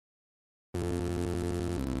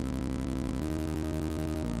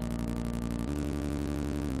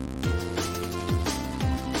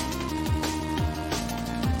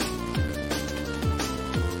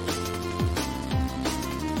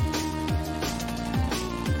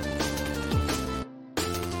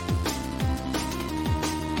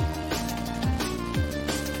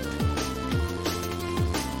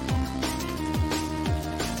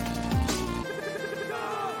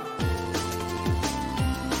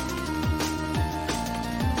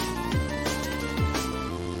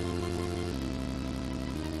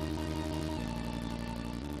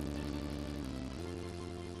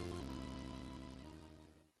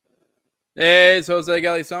Hey, it's Jose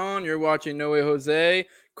Galison. You're watching No Way Jose.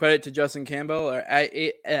 Credit to Justin Campbell or at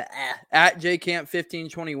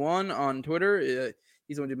JCamp1521 on Twitter.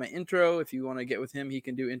 He's going to do my intro. If you want to get with him, he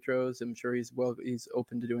can do intros. I'm sure he's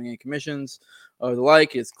open to doing any commissions or the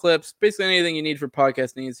like. His clips, basically anything you need for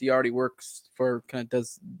podcast needs. He already does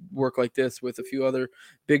work like this with a few other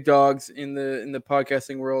big dogs in the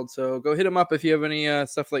podcasting world. So go hit him up if you have any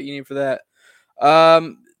stuff that you need for that.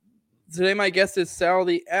 Today, my guest is Sal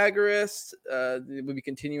the Agorist. We'll be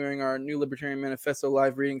continuing our New Libertarian Manifesto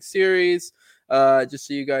live reading series. Just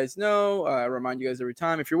so you guys know, I remind you guys every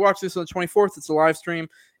time, if you're watching this on the 24th, it's a live stream.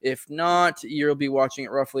 If not, you'll be watching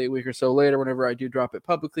it roughly a week or so later whenever I do drop it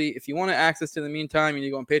publicly. If you want to access it in the meantime, you need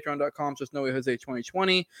to go on patreon.com, just No Way Jose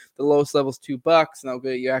 2020. The lowest level is $2, and that'll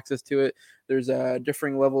get you access to it. There's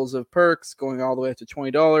differing levels of perks going all the way up to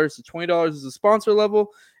 $20. So $20 is the sponsor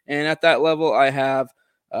level, and at that level, I have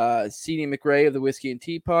C.D. McRae of the Whiskey and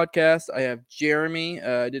Tea podcast. I have Jeremy.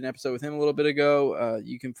 I did an episode with him a little bit ago.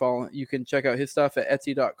 You can check out his stuff at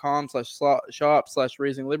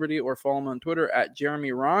etsy.com/shop/raising liberty or follow him on Twitter at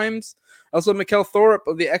Jeremy Rhymes. Also, Mikkel Thorup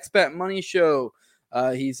of the Expat Money Show.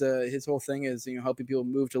 His whole thing is helping people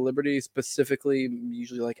move to liberty, specifically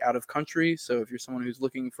usually like out of country. So if you're someone who's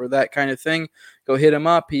looking for that kind of thing, go hit him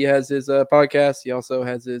up. He has his podcast. He also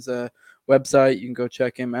has his website. You can go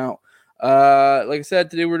check him out. Like I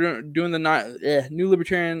said, today we're doing the New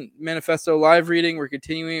Libertarian Manifesto live reading. We're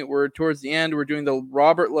continuing it. We're towards the end. We're doing the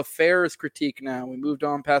Robert LaFair's critique now. We moved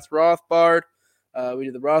on past Rothbard. We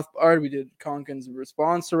did the Rothbard. We did Konkin's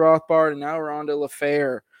response to Rothbard, and now we're on to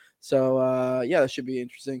LaFair. So, that should be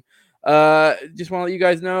interesting. Just want to let you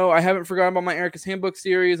guys know, I haven't forgotten about my Erica's Handbook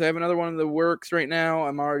series. I have another one in the works right now.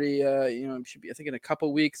 I'm already, should be, I think in a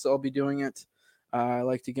couple weeks I'll be doing it. I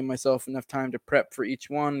like to give myself enough time to prep for each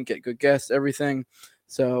one, get good guests, everything.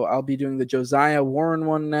 So I'll be doing the Josiah Warren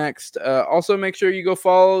one next. Also, make sure you go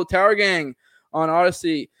follow Tower Gang on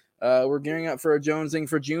Odyssey. We're gearing up for a Jonesing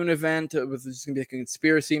for June event. This is going to be a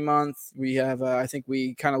conspiracy month. We have, I think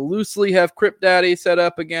we kind of loosely have Crypt Daddy set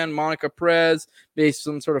up again, Monica Perez, based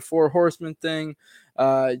on some sort of Four Horsemen thing.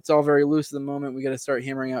 It's all very loose at the moment. We got to start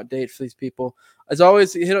hammering out dates for these people. As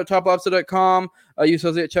always, hit up toplobster.com. Use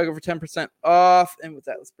Jose at checkout for 10% off. And with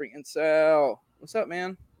that, let's bring in Sal. What's up,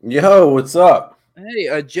 man? Yo, what's up? Hey,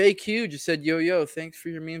 JQ just said, yo, thanks for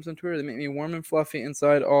your memes on Twitter. They make me warm and fluffy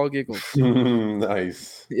inside, all giggles.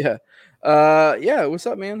 Nice. Yeah. What's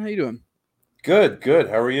up, man? How you doing? Good.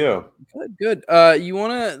 How are you? Good. You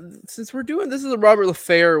want to, since we're doing, this is a Robert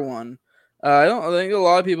LaFair one. I think a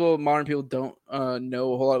lot of people, modern people, don't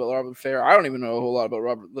know a whole lot about Robert LaFair. I don't even know a whole lot about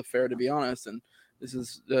Robert LaFair, to be honest. And this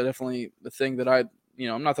is definitely the thing that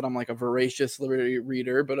not that I'm like a voracious liberty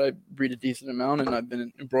reader, but I read a decent amount, and I've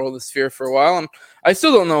been embroiled in the sphere for a while, and I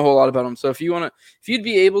still don't know a whole lot about him. So if you'd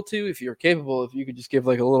be able to, if you're capable, if you could just give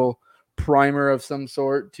like a little primer of some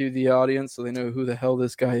sort to the audience so they know who the hell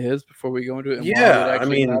this guy is before we go into it and why it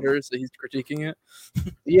actually matters that he's critiquing it.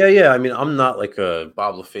 Yeah. I mean, I'm not like a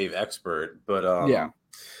Bob LaFave expert, but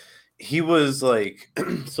he was like,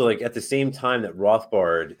 so like at the same time that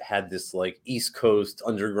Rothbard had this like East Coast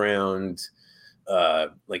underground,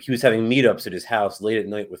 like he was having meetups at his house late at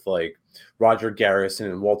night with like Roger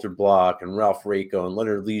Garrison and Walter Block and Ralph Rako and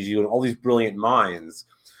Leonard Liggio and all these brilliant minds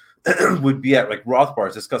would be at like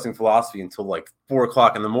Rothbard's discussing philosophy until like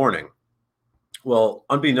 4:00 in the morning. Well,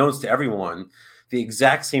 unbeknownst to everyone, the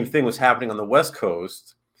exact same thing was happening on the West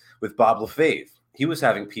Coast with Bob LaFave. He was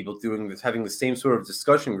having people having the same sort of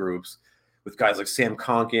discussion groups with guys like Sam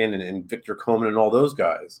Konkin and Victor Coleman and all those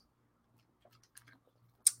guys.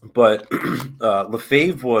 But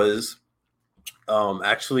LaFave was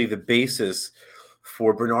actually the basis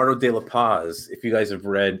for Bernardo de la Paz. If you guys have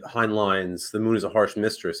read Heinlein's The Moon is a Harsh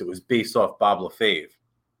Mistress, it was based off Bob LaFave.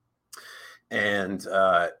 And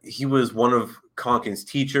he was one of Konkin's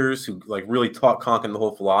teachers who like really taught Konkin the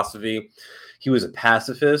whole philosophy. He was a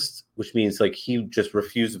pacifist, which means like he just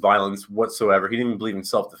refused violence whatsoever. He didn't even believe in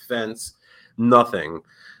self-defense, nothing.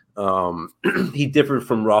 He differed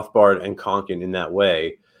from Rothbard and Konkin in that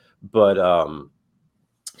way. But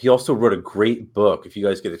he also wrote a great book, if you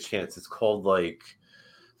guys get a chance. It's called like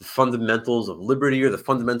The Fundamentals of Liberty or The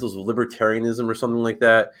Fundamentals of Libertarianism or something like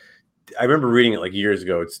that. I remember reading it like years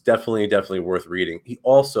ago. It's definitely worth reading. He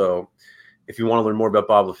also, if you want to learn more about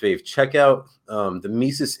Bob LaFave, check out the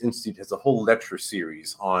Mises Institute has a whole lecture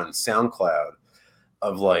series on SoundCloud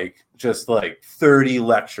of like just like 30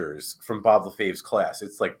 lectures from Bob LaFave's class.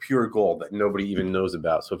 It's like pure gold that nobody even knows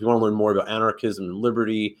about. So if you want to learn more about anarchism and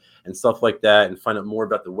liberty and stuff like that and find out more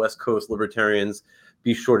about the West Coast libertarians,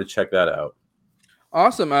 be sure to check that out.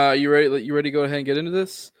 Awesome. You ready? You ready to go ahead and get into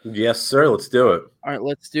this? Yes, sir. Let's do it. All right,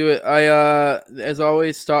 let's do it. As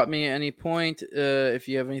always, stop me at any point if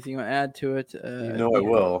you have anything to add to it. I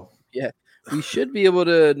will. Yeah, we should be able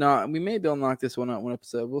to not. We may be able to knock this one out one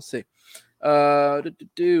episode. We'll see. Return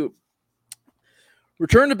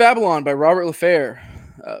to Babylon by Robert LaFair.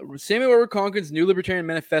 Samuel Edward Conkling's New Libertarian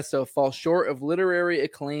Manifesto falls short of literary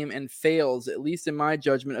acclaim and fails, at least in my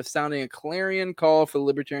judgment, of sounding a clarion call for the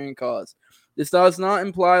libertarian cause. This does not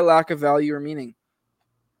imply lack of value or meaning.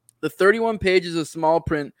 The 31 pages of small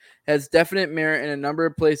print has definite merit in a number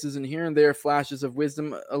of places, and here and there flashes of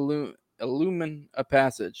wisdom illumine a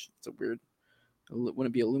passage. It's a weird, wouldn't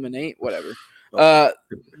it be illuminate? Whatever.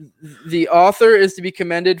 The author is to be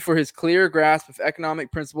commended for his clear grasp of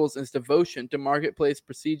economic principles and his devotion to marketplace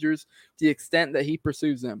procedures to the extent that he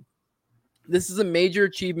pursues them. This is a major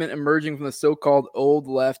achievement emerging from the so-called old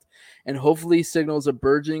left and hopefully signals a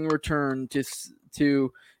burgeoning return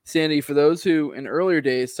to sanity for those who in earlier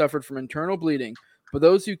days suffered from internal bleeding, but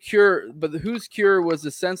whose cure was the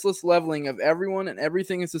senseless leveling of everyone and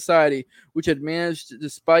everything in society, which had managed,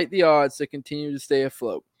 despite the odds, to continue to stay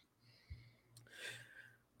afloat.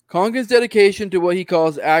 Conkling's dedication to what he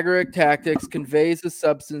calls agaric tactics conveys the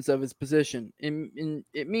substance of his position.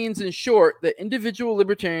 It means, in short, that individual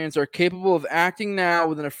libertarians are capable of acting now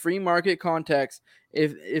within a free market context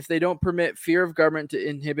if they don't permit fear of government to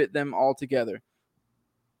inhibit them altogether.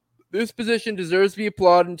 This position deserves to be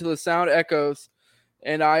applauded until the sound echoes,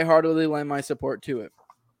 and I heartily lend my support to it.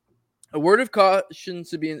 A word of caution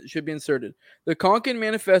should be inserted. The Conklin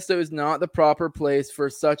Manifesto is not the proper place for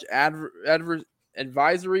such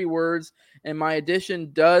advisory words, and my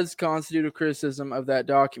addition does constitute a criticism of that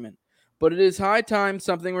document. But it is high time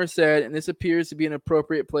something were said, and this appears to be an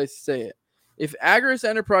appropriate place to say it. If agorist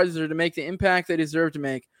enterprises are to make the impact they deserve to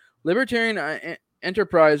make, libertarian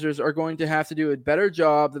enterprisers are going to have to do a better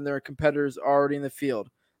job than their competitors already in the field.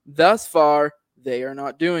 Thus far, they are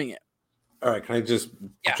not doing it. All right, can I just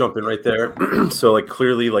jump in right there? So,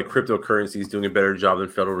 clearly, cryptocurrency is doing a better job than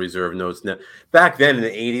Federal Reserve notes. Now, back then in the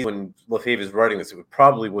 80s, when Lefebvre was writing this, it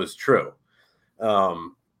probably was true.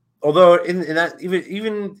 Although in that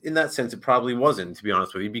even in that sense, it probably wasn't, to be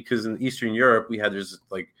honest with you, because in Eastern Europe, we had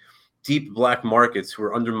deep black markets who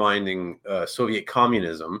were undermining Soviet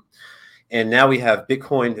communism. And now we have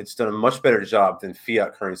Bitcoin. It's done a much better job than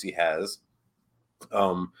fiat currency has.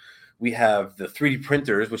 We have the 3D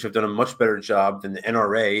printers, which have done a much better job than the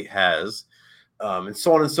NRA has, and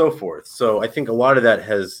so on and so forth. So I think a lot of that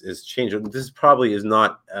has changed. This probably is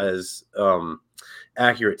not as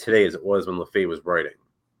accurate today as it was when Lefebvre was writing.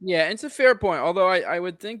 Yeah, it's a fair point. Although I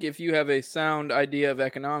would think if you have a sound idea of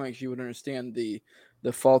economics, you would understand the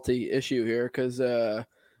faulty issue here. Because,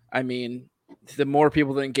 the more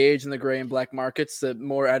people that engage in the gray and black markets, the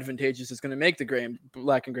more advantageous it's going to make the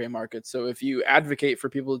black and gray markets. So if you advocate for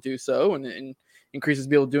people to do so and increases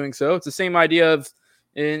people doing so, it's the same idea of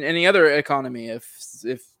in any other economy. If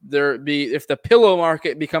the pillow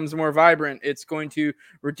market becomes more vibrant, it's going to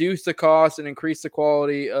reduce the cost and increase the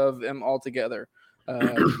quality of them altogether.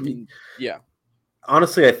 Yeah.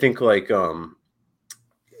 Honestly, I think I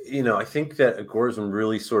think that agorism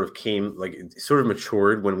really sort of came, sort of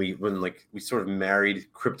matured when we sort of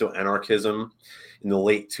married crypto anarchism in the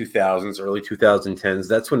late 2000s, early 2010s.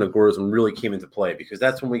 That's when agorism really came into play, because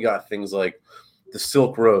that's when we got things like the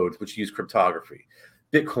Silk Road, which used cryptography,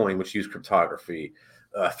 Bitcoin, which used cryptography,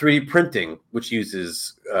 3D printing, which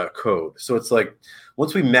uses code. So it's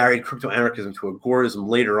once we married crypto anarchism to agorism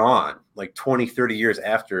later on, 20, 30 years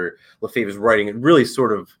after Lefebvre's writing, it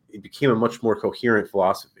became a much more coherent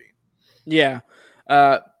philosophy. Yeah.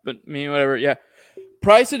 Whatever. Yeah.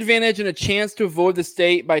 Price advantage and a chance to avoid the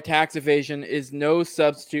state by tax evasion is no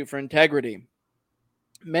substitute for integrity.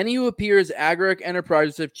 Many who appear as agaric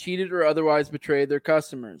enterprises have cheated or otherwise betrayed their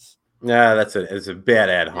customers. Nah, it's a bad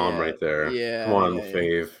ad hom right there. Yeah. Come on,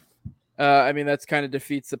 Lefebvre. That's kind of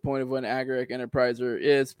defeats the point of what an agaric enterpriser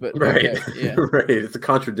is, but right. Okay, yeah. Right. It's a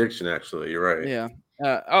contradiction, actually. You're right. Yeah.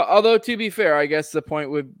 Although to be fair, I guess the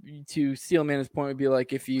point to Steelman's point would be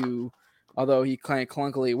if you, although he kind of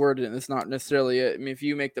clunkily worded it, and it's not necessarily it. If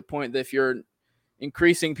you make the point that if you're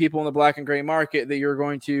increasing people in the black and gray market, that you're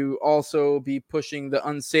going to also be pushing the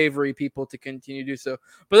unsavory people to continue to do so.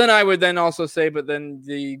 But then I would then also say, but then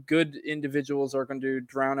the good individuals are going to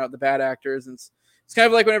drown out the bad actors. And it's kind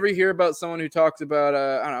of like whenever you hear about someone who talks about,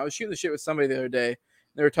 I don't know, I was shooting the shit with somebody the other day.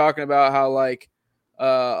 They were talking about how all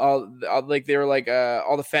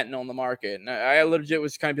the fentanyl in the market, and I legit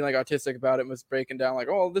was kind of being autistic about it and was breaking down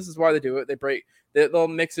this is why they do it. They'll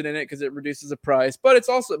mix it in it because it reduces the price, but it's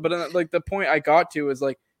also the point I got to is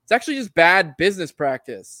it's actually just bad business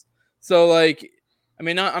practice. So I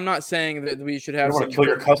mean, I'm not saying that we should You have don't want to kill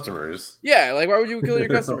your customers. Yeah, like why would you kill your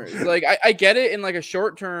customers? Like I get it in like a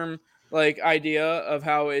short term like idea of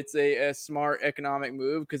how it's a smart economic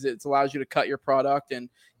move because it allows you to cut your product and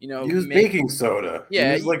use baking soda.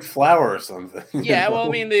 Yeah, use like flour or something. Yeah, well, I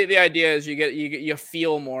mean, the idea is you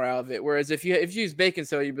feel more out of it. Whereas if you use baking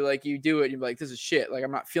soda, you'd be like, you do it, you'd be like, this is shit. Like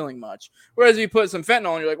I'm not feeling much. Whereas if you put some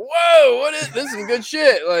fentanyl, and you're like, whoa, what is this? Is good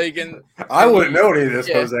shit. Like, and I wouldn't know any of this,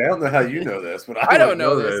 Jose. I don't know how you know this, but I don't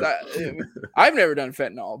know this. I've never done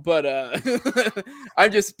fentanyl, but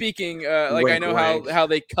I'm just speaking. Like I know how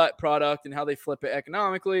they cut product and how they flip it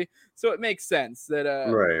economically, so it makes sense that.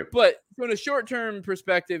 Right. But from a short term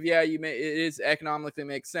perspective, yeah, it is economically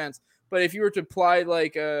makes sense. But if you were to apply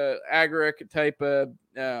like a agric type of,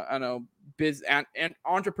 I don't know, and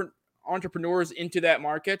entrepreneurs into that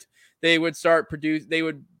market, they would start they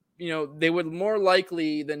would more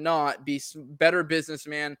likely than not be better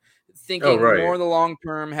businessmen, thinking more in the long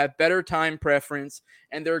term, have better time preference,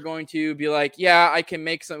 and they're going to be like, yeah, I can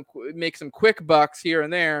make some quick bucks here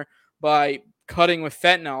and there by cutting with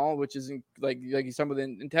fentanyl, which is like you said with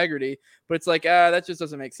integrity, but it's like that just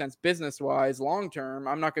doesn't make sense business wise long term.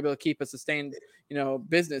 I'm not gonna be able to keep a sustained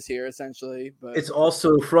business here essentially. But it's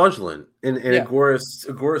also fraudulent and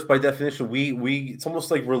agorist by definition. We it's almost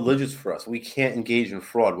like religious for us. We can't engage in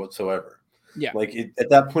fraud whatsoever. Yeah, like at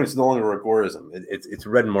that point it's no longer agorism. It's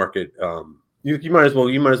red market. You might as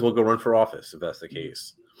well go run for office if that's the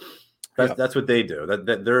case. That's what they do.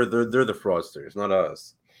 That they're the fraudsters, not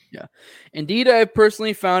us. Yeah. Indeed, I have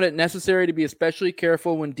personally found it necessary to be especially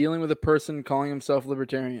careful when dealing with a person calling himself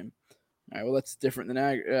libertarian. All right, well, that's different than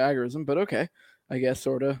agorism, but okay. I guess,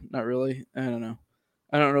 sort of. Not really. I don't know.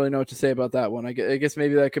 I don't really know what to say about that one. I guess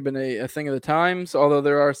maybe that could have been a thing of the times, although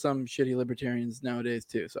there are some shitty libertarians nowadays,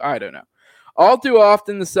 too. So I don't know. All too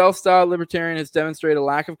often, the self-styled libertarian has demonstrated a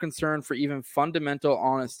lack of concern for even fundamental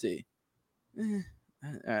honesty.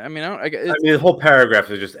 I mean, the whole paragraph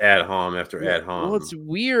is just ad hom after ad hom. Well, it's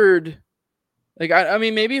weird. Like, I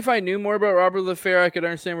mean, maybe if I knew more about Robert LaFair, I could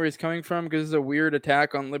understand where he's coming from because it's a weird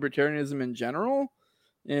attack on libertarianism in general.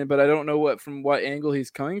 But I don't know from what angle he's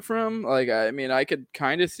coming from. Like, I mean, I could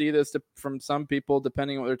kind of see this from some people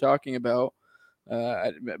depending on what they're talking about.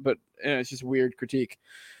 But it's just weird critique.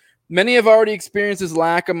 Many have already experienced this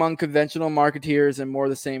lack among conventional marketeers, and more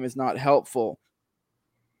the same is not helpful.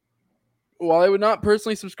 While I would not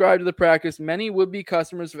personally subscribe to the practice, many would-be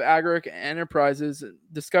customers of agric enterprises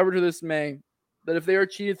discover to this May that if they are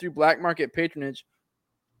cheated through black market patronage,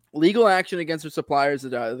 legal action against their suppliers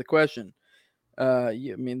is out of the question.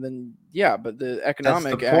 I mean, then yeah, but the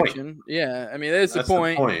economic action, yeah, I mean, that's the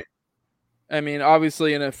point. I mean,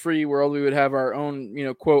 obviously, in a free world, we would have our own,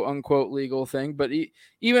 quote unquote legal thing. But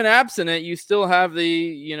even absent it, you still have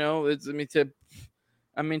the,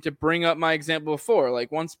 to bring up my example before,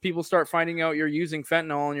 like once people start finding out you're using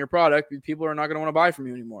fentanyl in your product, people are not going to want to buy from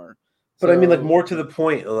you anymore. But I mean, like more to the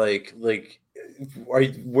point,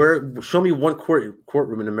 show me one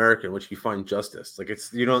courtroom in America in which you find justice. Like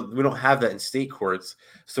we don't have that in state courts,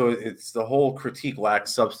 so it's the whole critique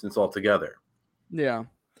lacks substance altogether. Yeah.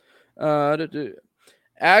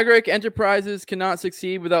 Agric enterprises cannot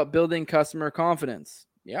succeed without building customer confidence.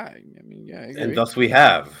 Yeah, I agree. And thus we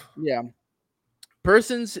have. Yeah.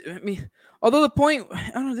 Persons, although the point,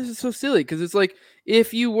 I don't know, this is so silly because it's like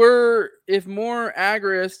if more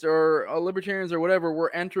agorists or libertarians or whatever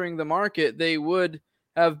were entering the market, they would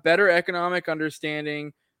have better economic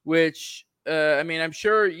understanding, which, I'm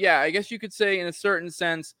sure, yeah, I guess you could say in a certain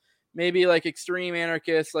sense, maybe like extreme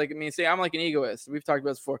anarchists, say I'm like an egoist. We've talked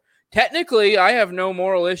about this before. Technically, I have no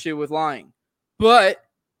moral issue with lying, but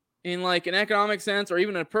in like an economic sense or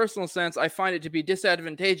even a personal sense, I find it to be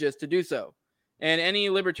disadvantageous to do so. And any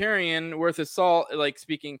libertarian worth his salt, like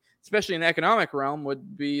speaking, especially in the economic realm,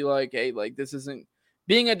 would be like, hey, like this isn't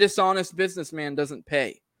being a dishonest businessman doesn't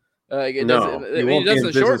pay. It won't be in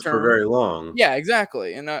business for very long. Yeah,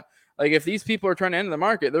 exactly. And like if these people are trying to enter the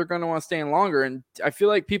market, they're going to want to stay in longer. And I feel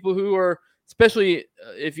like people who are, especially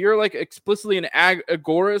if you're like explicitly an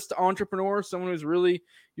agorist entrepreneur, someone who's really,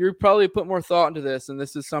 you probably put more thought into this. And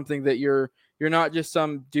this is something that you're not just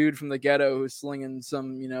some dude from the ghetto who's slinging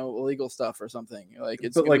some, illegal stuff or something.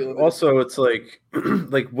 It's like,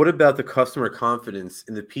 like, what about the customer confidence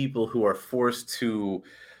in the people who are forced to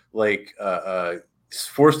use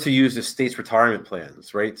the state's retirement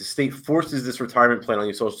plans, right? The state forces this retirement plan on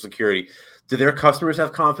your Social Security. Do their customers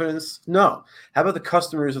have confidence? No. How about the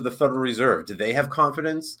customers of the Federal Reserve? Do they have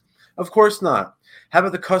confidence? Of course not. How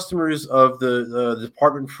about the customers of the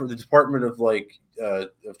Department of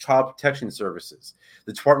Child Protection Services,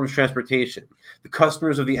 the Department of Transportation? The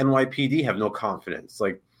customers of the NYPD have no confidence.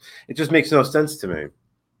 Like It just makes no sense to me.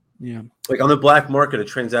 Yeah. Like on the black market, a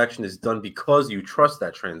transaction is done because you trust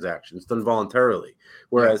that transaction. It's done voluntarily.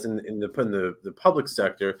 Whereas in the public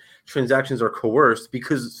sector, transactions are coerced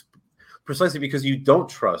precisely because you don't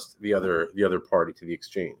trust the other party to the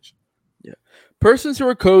exchange. Yeah. Persons who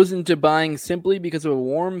are cozen into buying simply because of a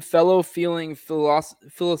warm fellow feeling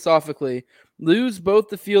philosophically lose both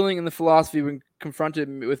the feeling and the philosophy when confronted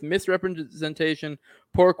with misrepresentation,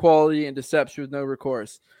 poor quality, and deception with no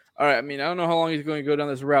recourse. All right, I mean, I don't know how long he's going to go down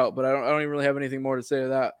this route, but I don't even really have anything more to say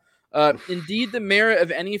to that. Indeed, the merit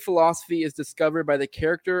of any philosophy is discovered by the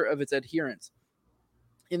character of its adherents.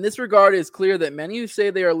 In this regard, it is clear that many who say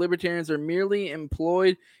they are libertarians are merely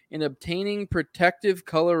employed in obtaining protective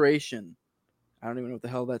coloration. I don't even know what the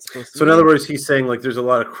hell that's supposed to So mean. in other words, he's saying like there's a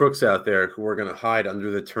lot of crooks out there who are going to hide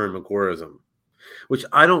under the term agorism, which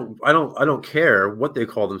I don't care what they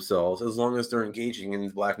call themselves as long as they're engaging in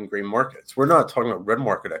black and gray markets. We're not talking about red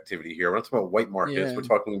market activity here. We're not talking about white markets. Yeah. We're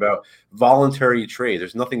talking about voluntary trade.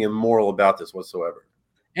 There's nothing immoral about this whatsoever.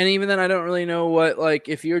 And even then, I don't really know what, like,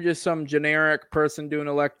 if you're just some generic person doing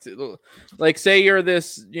like, say you're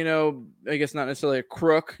this, I guess not necessarily a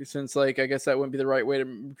crook, since, like, I guess that wouldn't be the right way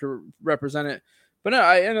to represent it. But no,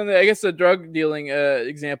 I guess the drug dealing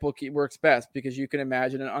example works best because you can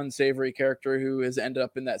imagine an unsavory character who has ended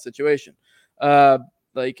up in that situation.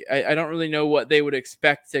 Like, I don't really know what they would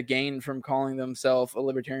expect to gain from calling themselves a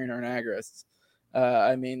libertarian or an agorist.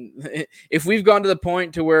 I mean, if we've gone to the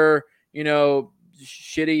point to where,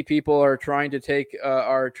 shitty people are trying to take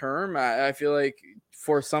our term, I feel like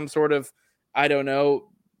for some sort of, I don't know,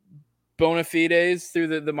 bona fides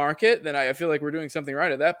through the market, then I feel like we're doing something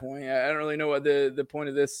right at that point. I don't really know what the point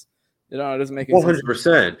of this, it doesn't make any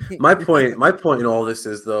 100%. My point in all this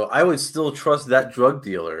is, though, I would still trust that drug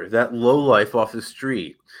dealer, that lowlife off the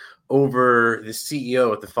street, over the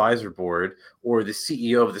CEO at the Pfizer board or the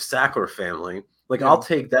CEO of the Sackler family. Like, yeah. I'll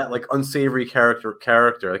take that, like, unsavory character.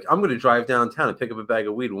 Like, I'm going to drive downtown and pick up a bag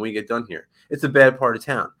of weed when we get done here. It's a bad part of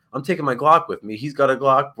town. I'm taking my Glock with me. He's got a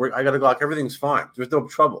Glock. I got a Glock. Everything's fine. There's no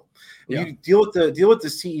trouble. Yeah. You deal with the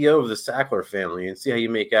CEO of the Sackler family and see how you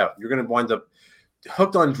make out. You're going to wind up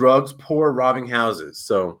hooked on drugs, poor, robbing houses.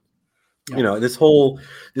 So, yeah. This whole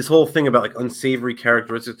thing about, like, unsavory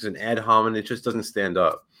characteristics and ad hominem, it just doesn't stand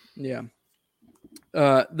up. Yeah.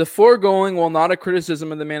 The foregoing, while not a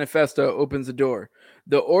criticism of the manifesto, opens the door.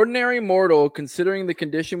 The ordinary mortal, considering the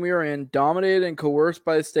condition we are in, dominated and coerced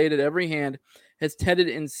by the state at every hand, has tended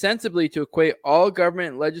insensibly to equate all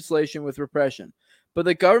government legislation with repression. But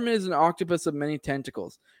the government is an octopus of many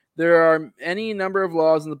tentacles. There are any number of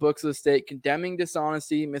laws in the books of the state condemning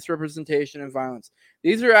dishonesty, misrepresentation, and violence.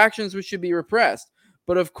 These are actions which should be repressed,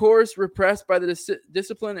 but of course repressed by the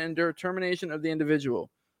discipline and determination of the individual.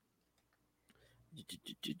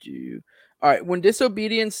 All right. When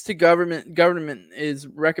disobedience to government is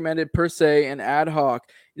recommended per se and ad hoc,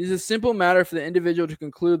 it is a simple matter for the individual to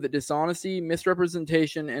conclude that dishonesty,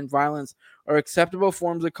 misrepresentation, and violence are acceptable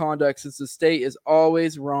forms of conduct, since the state is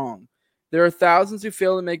always wrong. There are thousands who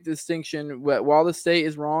fail to make the distinction. While the state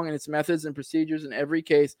is wrong in its methods and procedures in every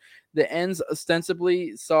case, the ends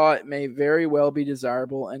ostensibly sought may very well be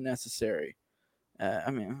desirable and necessary. Okay.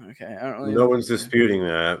 I don't really No one's disputing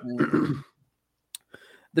that.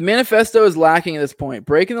 The manifesto is lacking at this point.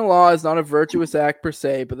 Breaking the law is not a virtuous act per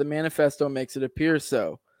se, but the manifesto makes it appear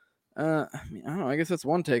so. I don't know. I guess that's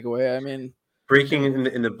one takeaway. Breaking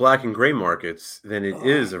in the black and gray markets, then it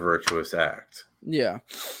is a virtuous act. Yeah.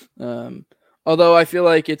 Although I feel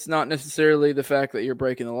like it's not necessarily the fact that you're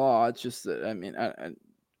breaking the law. It's just that,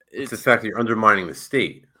 it's the fact that you're undermining the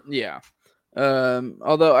state. Yeah.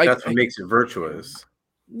 Although that's what makes it virtuous.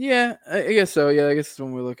 Yeah, I guess so. Yeah, I guess that's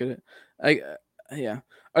when we look at it. Yeah.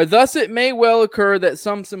 Thus, it may well occur that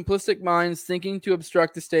some simplistic minds thinking to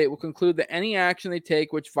obstruct the state will conclude that any action they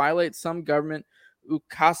take which violates some government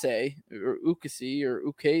ukase or ukase or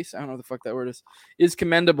ukase, I don't know what the fuck that word is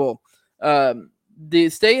commendable. The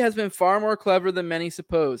state has been far more clever than many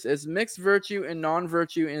suppose, as mixed virtue and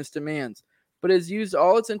non-virtue in its demands, but has used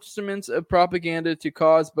all its instruments of propaganda to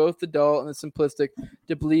cause both the dull and the simplistic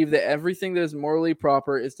to believe that everything that is morally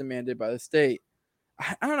proper is demanded by the state.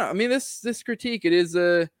 I don't know. This critique, it is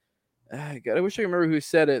God, I wish I could remember who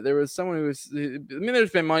said it. There was someone who was. There's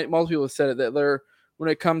been multiple people who said it that they're, when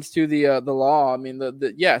it comes to the law.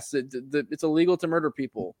 Yes, it's illegal to murder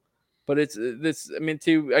people, but it's this.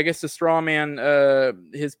 I guess to straw man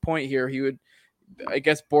his point here, he would, I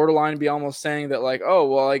guess, borderline be almost saying that, like, oh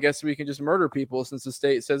well, I guess we can just murder people since the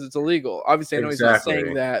state says it's illegal. Obviously, I know he's not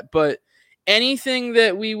saying that, but anything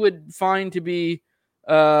that we would find to be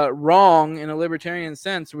wrong in a libertarian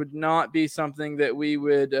sense would not be something that we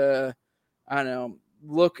would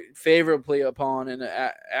look favorably upon in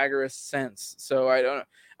an agorist sense. So I don't.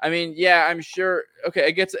 I mean, yeah, I'm sure. Okay,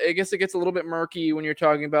 I guess it gets a little bit murky when you're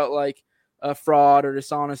talking about like fraud or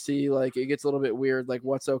dishonesty. Like it gets a little bit weird, like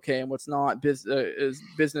what's okay and what's not is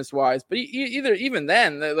business wise. But even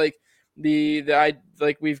then, like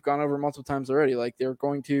like we've gone over multiple times already. Like they're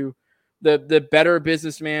going to the better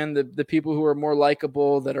businessman, the people who are more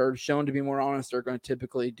likable, that are shown to be more honest, are going to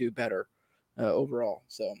typically do better overall.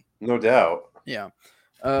 So no doubt. yeah.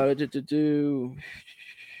 Where the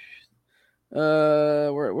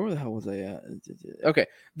hell was I at? Okay.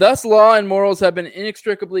 Thus, law and morals have been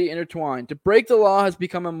inextricably intertwined. To break the law has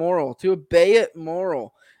become immoral. To obey it,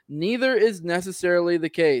 moral. Neither is necessarily the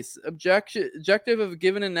case. Objective of a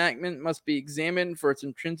given enactment must be examined for its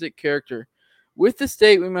intrinsic character. With the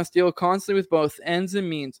state, we must deal constantly with both ends and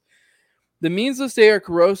means. The means of the state are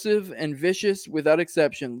corrosive and vicious without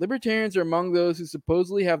exception. Libertarians are among those who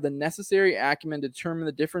supposedly have the necessary acumen to determine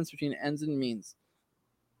the difference between ends and means.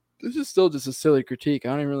 This is still just a silly critique. I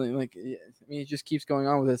don't even really like. I mean, it just keeps going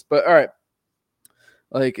on with this. But all right,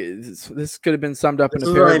 like this could have been summed up in a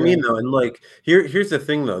paragraph. This is what I mean, though. And like, here's the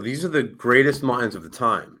thing, though. These are the greatest minds of the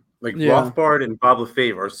time. Like Rothbard and Bob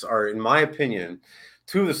Lefebvre are, in my opinion,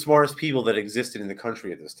 two of the smartest people that existed in the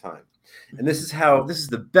country at this time. And this is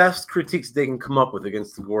the best critiques they can come up with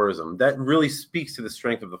against agorism. That really speaks to the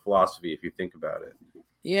strength of the philosophy, if you think about it.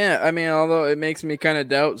 Yeah, I mean, although it makes me kind of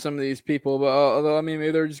doubt some of these people, but although I mean,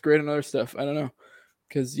 maybe they're just great on other stuff. I don't know,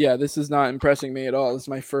 because yeah, this is not impressing me at all. This is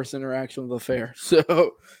my first interaction with Lefebvre,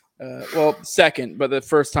 so well, second, but the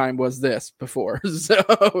first time was this before.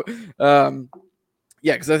 So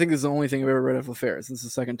yeah, because I think this is the only thing I've ever read of Lefebvre. This is the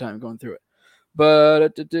second time going through it.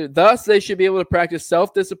 But thus, they should be able to practice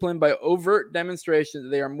self-discipline by overt demonstration that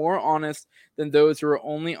they are more honest than those who are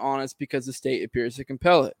only honest because the state appears to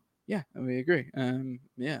compel it. Yeah, we agree.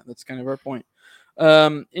 Yeah, that's kind of our point.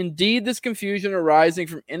 Indeed, this confusion arising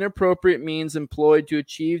from inappropriate means employed to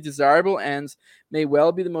achieve desirable ends may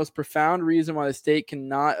well be the most profound reason why the state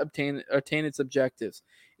cannot attain its objectives.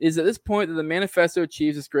 It is at this point that the manifesto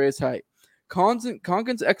achieves its greatest height.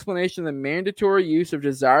 Konkin's explanation of the mandatory use of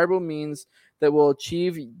desirable means that will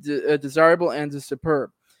achieve desirable ends is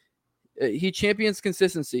superb. He champions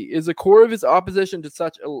consistency. It is the core of his opposition to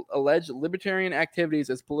such alleged libertarian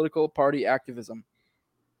activities as political party activism.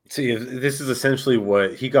 See, this is essentially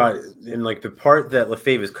what he got, and like the part that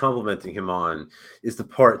Lefebvre is complimenting him on is the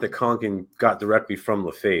part that Konkin got directly from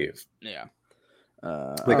Lefebvre. Yeah.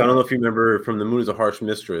 I don't know if you remember from The Moon is a Harsh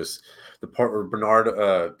Mistress, the part where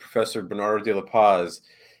Professor Bernardo de la Paz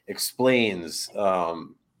explains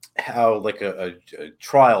how like a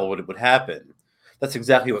trial would happen. That's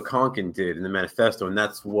exactly what Konkin did in the manifesto, and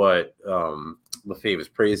that's what Lefebvre is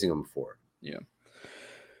praising him for. Yeah.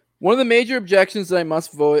 One of the major objections that I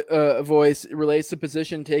must voice relates to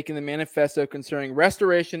position taken in the manifesto concerning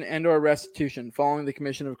restoration and or restitution following the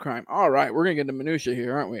commission of crime. All right, we're going to get into minutia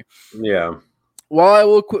here, aren't we? Yeah. While I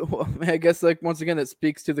will, I guess, like once again, it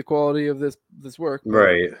speaks to the quality of this work.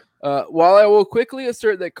 Right. While I will quickly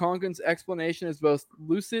assert that Konkin's explanation is both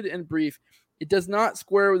lucid and brief, it does not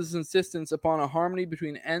square with his insistence upon a harmony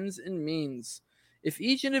between ends and means. If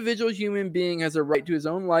each individual human being has a right to his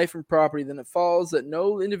own life and property, then it follows that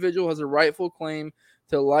no individual has a rightful claim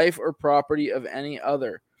to life or property of any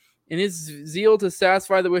other. In his zeal to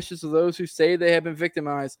satisfy the wishes of those who say they have been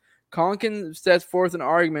victimized, Konkin sets forth an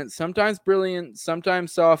argument, sometimes brilliant,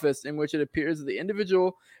 sometimes sophist, in which it appears that the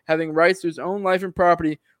individual, having rights to his own life and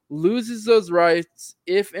property, loses those rights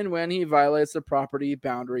if and when he violates the property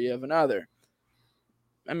boundary of another.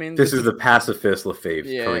 I mean, this is the pacifist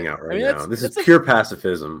Lefebvre coming out right now. This is pure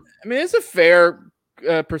pacifism. I mean, it's a fair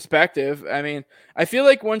perspective. I mean, I feel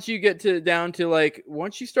like once you get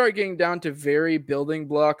once you start getting down to very building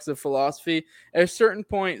blocks of philosophy, at a certain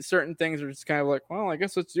point, certain things are just kind of like, well, I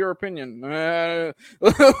guess it's your opinion. I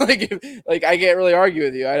can't really argue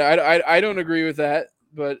with you. I don't agree with that,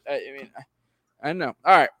 but I mean, I don't know.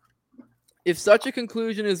 All right. If such a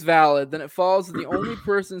conclusion is valid, then it follows that the only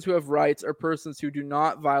persons who have rights are persons who do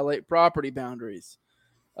not violate property boundaries.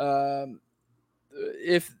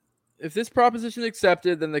 If this proposition is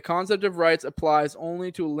accepted, then the concept of rights applies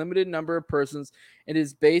only to a limited number of persons and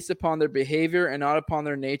is based upon their behavior and not upon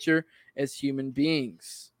their nature as human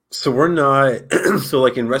beings. So we're not so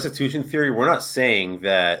like in restitution theory, we're not saying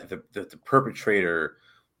that the perpetrator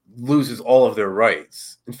loses all of their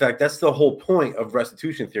rights. In fact, that's the whole point of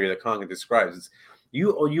restitution theory that Konkin describes. It's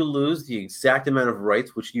you lose the exact amount of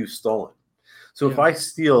rights which you've stolen. So if I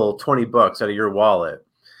steal $20 out of your wallet,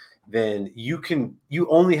 then you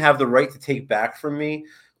only have the right to take back from me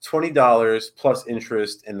 $20 plus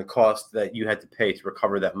interest and the cost that you had to pay to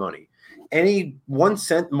recover that money. any 1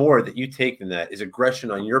 cent more that you take than that is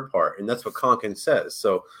aggression on your part, and that's what Konkin says.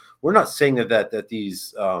 So we're not saying that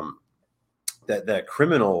these that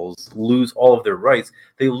criminals lose all of their rights.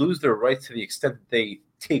 They lose their rights to the extent that they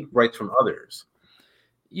take rights from others.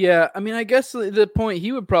 Yeah, I mean, I guess the point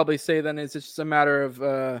he would probably say then is it's just a matter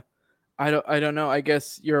of I don't know. I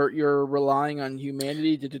guess you're relying on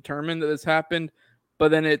humanity to determine that this happened,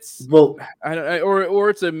 but then it's or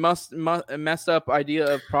it's a messed up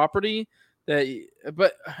idea of property that.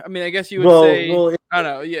 But I mean, I guess you would say I don't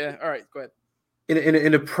know. Yeah, all right, go ahead.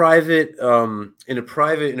 In a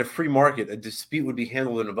free market, a dispute would be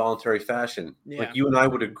handled in a voluntary fashion. Yeah. Like you and I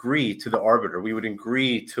would agree to the arbiter. We would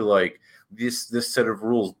agree to like this set of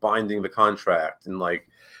rules binding the contract, and like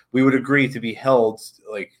we would agree to be held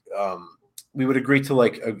like we would agree to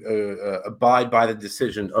like abide by the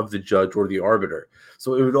decision of the judge or the arbiter.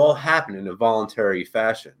 So it would all happen in a voluntary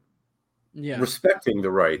fashion, respecting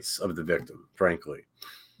the rights of the victim, frankly.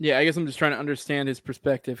 Yeah, I guess I'm just trying to understand his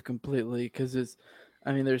perspective completely because there's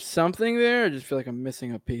something there. I just feel like I'm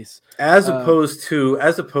missing a piece. As opposed to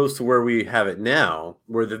where we have it now,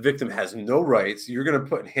 where the victim has no rights. You're going to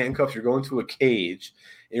put in handcuffs. You're going to a cage,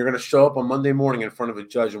 and you're going to show up on Monday morning in front of a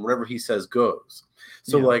judge, and whatever he says goes.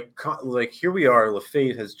 So like here we are.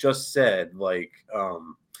 Lafayette has just said like,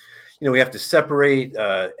 we have to separate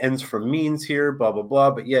ends from means here, blah blah blah.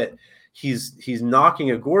 But yet he's knocking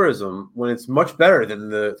agorism when it's much better than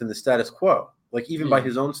the status quo, like even by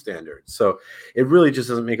his own standards. So it really just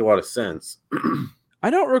doesn't make a lot of sense. I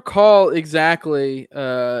don't recall exactly.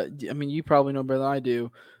 You probably know better than I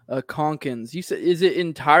do. Konkins, you said, is it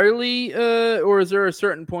entirely, or is there a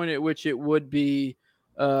certain point at which it would be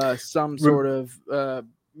some sort of,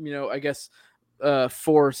 I guess,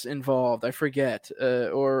 force involved? I forget,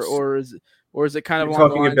 or is it kind of along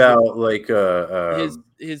talking about like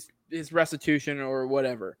his restitution or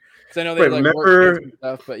whatever? Because I know they remember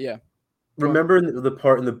stuff, but yeah. Remember the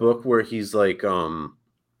part in the book where he's like,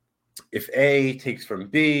 if A takes from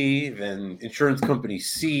B, then insurance company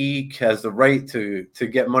C has the right to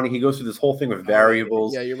get money. He goes through this whole thing with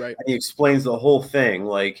variables. Yeah, you're right. And he explains the whole thing,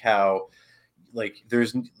 like how, like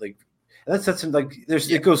there's like that's like there's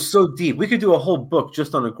it goes so deep. We could do a whole book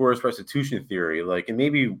just on agorist restitution theory, like, and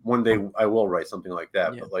maybe one day I will write something like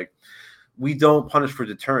that. But like, we don't punish for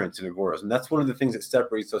deterrence in agoras, and that's one of the things that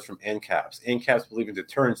separates us from ANCAPs. ANCAPs believe in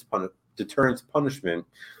deterrence punishment.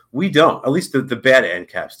 We don't. At least the bad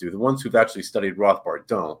ANCAPs do. The ones who've actually studied Rothbard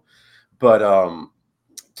don't. But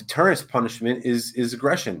deterrence punishment is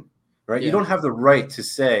aggression, right? Yeah. You don't have the right to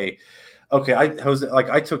say, okay, I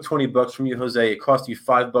took $20 from you, Jose. It cost you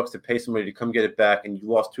 $5 to pay somebody to come get it back, and you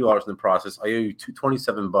lost $2 in the process. I owe you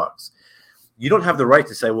 $27. You don't have the right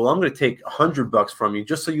to say, well, I'm going to take $100 from you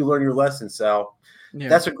just so you learn your lesson, Sal. Yeah.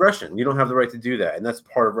 That's aggression. You don't have the right to do that, and that's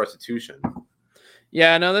part of restitution.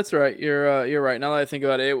 Yeah, no, that's right. You're right. Now that I think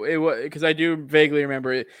about it, because I do vaguely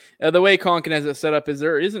remember it. The way Konkin has it set up is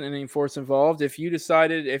there isn't any force involved. If you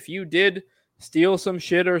did steal some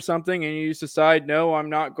shit or something, and you just decide, no, I'm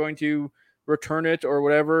not going to return it or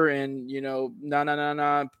whatever, and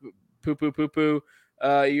poo.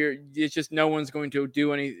 It's just no one's going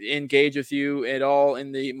to engage with you at all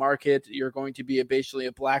in the market. You're going to be basically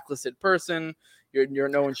a blacklisted person. Your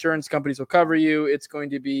no insurance companies will cover you. It's going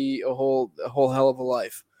to be a whole hell of a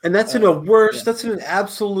life. And that's in a worst. Yeah. That's in an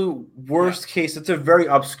absolute worst case. It's a very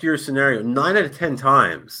obscure scenario. 9 out of 10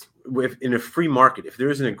 times, in a free market, if there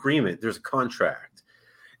is an agreement, there's a contract,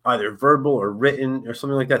 either verbal or written or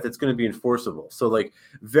something like that, that's going to be enforceable. So, like,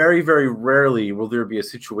 very, very rarely will there be a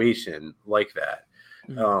situation like that.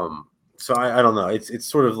 Mm-hmm. So I don't know. It's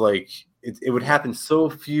sort of like. It would happen so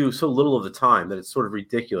little of the time that it's sort of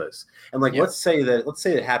ridiculous. And like, let's say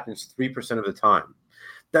it happens 3% of the time.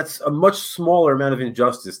 That's a much smaller amount of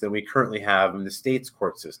injustice than we currently have in the state's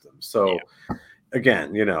court system. So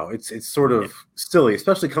again, it's sort of silly,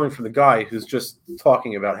 especially coming from the guy who's just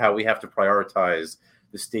talking about how we have to prioritize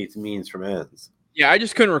the state's means from ends. Yeah. I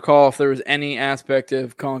just couldn't recall if there was any aspect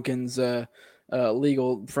of Konkin's,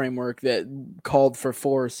 legal framework that called for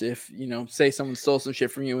force if say someone stole some shit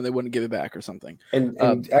from you and they wouldn't give it back or something. And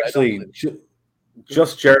actually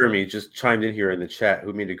just Jeremy just chimed in here in the chat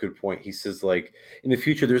who made a good point. He says, like, in the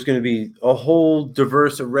future there's going to be a whole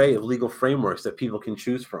diverse array of legal frameworks that people can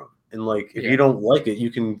choose from, and like if you don't like it, you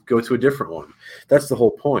can go to a different one. That's the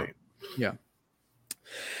whole point.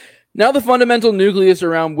 Now, the fundamental nucleus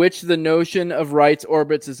around which the notion of rights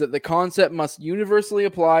orbits is that the concept must universally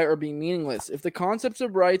apply or be meaningless. If the concept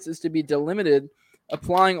of rights is to be delimited,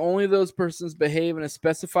 applying only those persons behave in a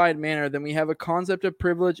specified manner, then we have a concept of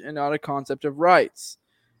privilege and not a concept of rights.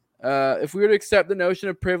 If we were to accept the notion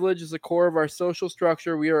of privilege as the core of our social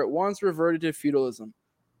structure, we are at once reverted to feudalism.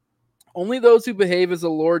 Only those who behave as the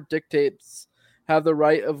Lord dictates have the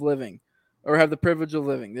right of living, or have the privilege of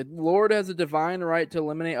living. The Lord has a divine right to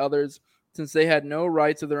eliminate others, since they had no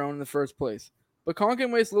rights of their own in the first place. But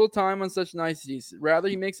Konkin wastes little time on such niceties. Rather,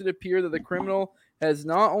 he makes it appear that the criminal has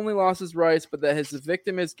not only lost his rights, but that his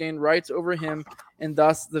victim has gained rights over him, and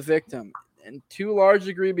thus the victim, in too large a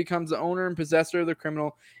degree, becomes the owner and possessor of the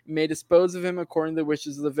criminal, and may dispose of him according to the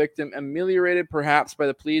wishes of the victim, ameliorated perhaps by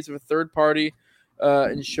the pleas of a third party,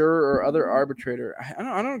 insurer or other arbitrator.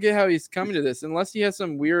 I don't get how he's coming to this, unless he has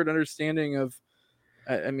some weird understanding of.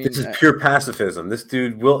 I mean, this is pure pacifism. This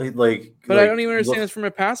dude will but I don't even understand this from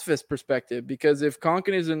a pacifist perspective, because if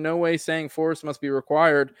Konkin is in no way saying force must be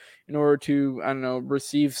required in order to, I don't know,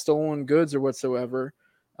 receive stolen goods or whatsoever,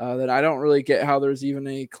 then I don't really get how there's even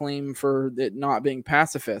a claim for it not being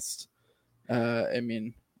pacifist. I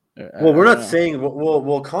mean, well, we're not saying.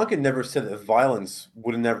 Well, Konkin never said that violence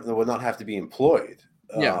would not have to be employed.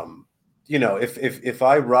 Yeah. If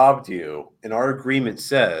I robbed you and our agreement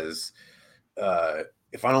says,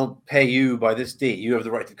 if I don't pay you by this date, you have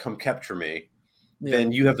the right to come capture me. Yeah.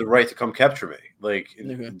 Then you have the right to come capture me,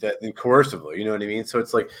 that coercively. You know what I mean? So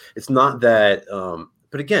it's like, it's not that.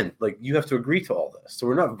 But again, like, you have to agree to all this, so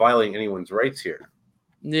we're not violating anyone's rights here.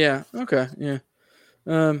 Yeah. Okay. Yeah.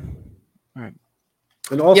 All right.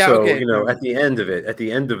 And also, at the end of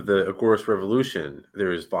the Agorist Revolution,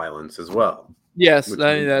 there is violence as well. Yes,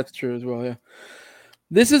 that's true as well. Yeah.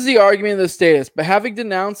 This is the argument of the statists, but having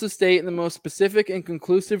denounced the state in the most specific and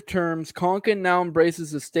conclusive terms, Konkin now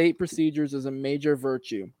embraces the state procedures as a major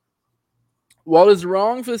virtue. While it is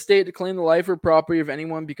wrong for the state to claim the life or property of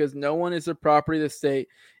anyone because no one is the property of the state,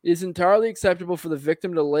 it is entirely acceptable for the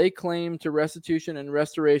victim to lay claim to restitution and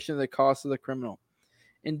restoration of the costs of the criminal.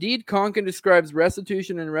 Indeed, Konkin describes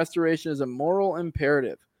restitution and restoration as a moral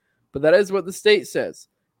imperative, but that is what the state says.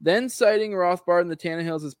 Then, citing Rothbard and the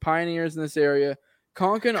Tannehills as pioneers in this area,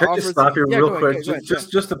 Konkin offers... Can I just stop you real quick?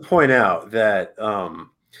 Just to point out that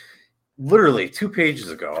literally 2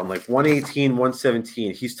 pages ago, on like 118,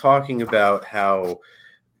 117, he's talking about how,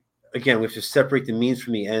 again, we have to separate the means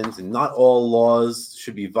from the ends, and not all laws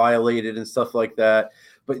should be violated and stuff like that.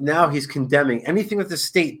 But now he's condemning anything that the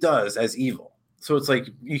state does as evil. So it's like,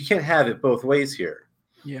 you can't have it both ways here.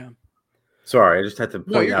 Yeah. Sorry, I just had to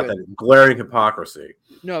point out that glaring hypocrisy.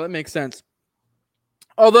 No, that makes sense.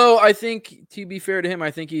 Although I think, to be fair to him, I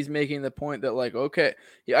think he's making the point that, like, okay,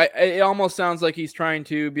 it almost sounds like he's trying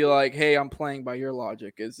to be like, hey, I'm playing by your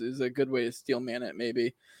logic is a good way to steel man it,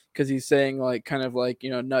 maybe. Because he's saying, like, kind of like,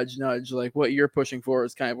 nudge, nudge, like what you're pushing for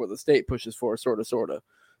is kind of what the state pushes for, sort of.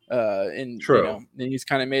 True. And he's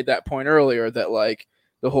kind of made that point earlier that, like,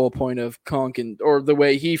 the whole point of Konkin, or the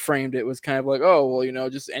way he framed it, was kind of like, oh, well,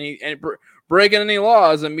 just any breaking any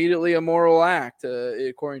law is immediately a moral act,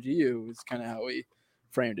 according to you, is kind of how he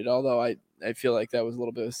framed it. Although I feel like that was a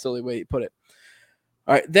little bit of a silly way he put it.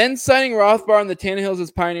 All right. Then, citing Rothbard and the Tannehills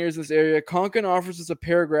as pioneers in this area, Konkin offers us a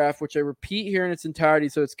paragraph, which I repeat here in its entirety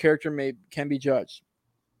so its character can be judged.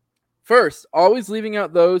 First, always leaving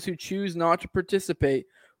out those who choose not to participate,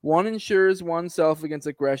 one ensures oneself against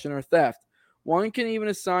aggression or theft. One can even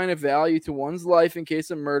assign a value to one's life in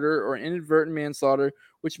case of murder or inadvertent manslaughter,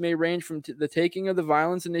 which may range from the taking of the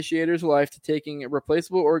violence initiator's life to taking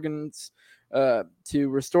replaceable organs to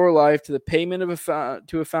restore life, to the payment of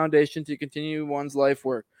to a foundation to continue one's life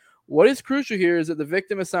work. What is crucial here is that the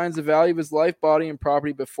victim assigns the value of his life, body, and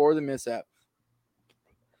property before the mishap.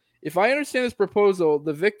 If I understand this proposal,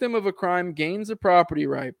 the victim of a crime gains a property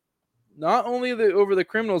right, not only over the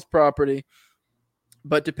criminal's property,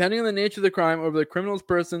 but depending on the nature of the crime, over the criminal's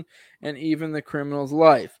person and even the criminal's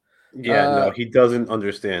life. Yeah, no, he doesn't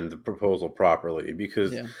understand the proposal properly,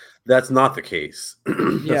 because that's not the case.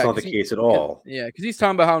 That's not the case at all. Yeah, because he's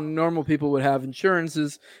talking about how normal people would have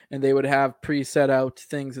insurances and they would have pre-set out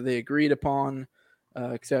things that they agreed upon,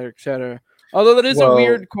 et cetera, et cetera. Although that is a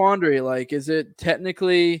weird quandary. Like, is it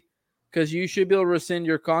technically, because you should be able to rescind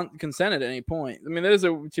your consent at any point? I mean, that is,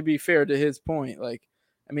 to be fair to his point, like,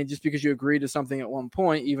 I mean, just because you agree to something at one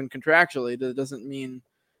point, even contractually, that doesn't mean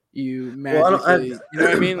you magically. You know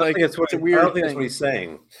what I mean? Like, it's a weird. I don't think that's what he's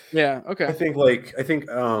saying. Yeah. Okay. I think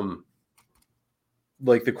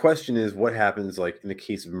the question is, what happens like in the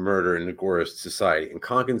case of murder in Agorist society? And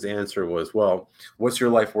Konkin's answer was, well, what's your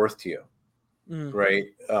life worth to you? Mm-hmm. Right.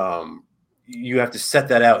 You have to set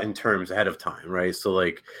that out in terms ahead of time, right? So,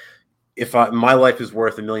 like, if my life is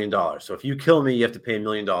worth $1 million, so if you kill me, you have to pay $1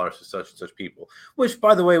 million to such and such people. Which,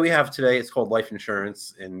 by the way, we have today. It's called life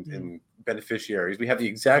insurance and beneficiaries. We have the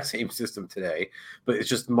exact same system today, but it's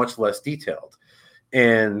just much less detailed.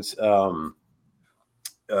 And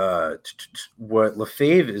what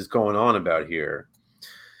Lefebvre is going on about here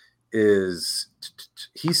is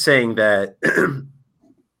he's saying that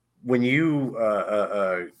when you,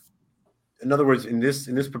 in other words, in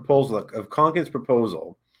this proposal of Konkin's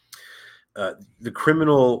proposal, the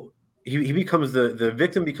criminal he becomes the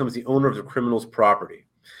victim becomes the owner of the criminal's property.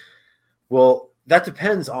 Well, that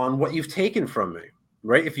depends on what you've taken from me,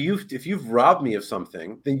 right? If you've robbed me of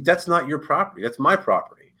something, then that's not your property. That's my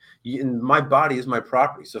property. And my body is my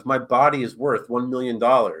property. So if my body is worth $1 million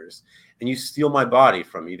and you steal my body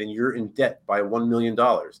from me, then you're in debt by $1 million.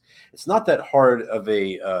 It's not that hard of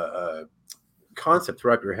a concept to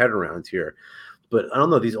wrap your head around here. But I don't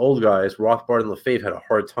know, these old guys, Rothbard and Lefebvre, had a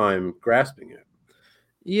hard time grasping it.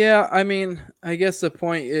 Yeah, I mean, I guess the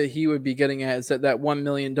point he would be getting at is that $1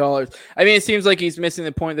 million. I mean, it seems like he's missing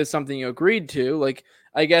the point. That's something you agreed to. Like,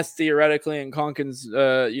 I guess theoretically in Konkin's,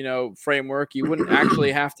 framework, you wouldn't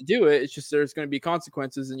actually have to do it. It's just there's going to be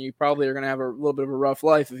consequences, and you probably are going to have a little bit of a rough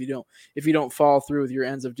life if you don't follow through with your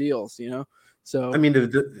ends of deals. So I mean,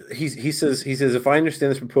 he says if I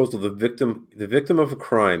understand this proposal, the victim of a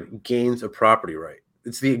crime gains a property right.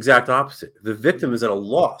 It's the exact opposite. The victim is at a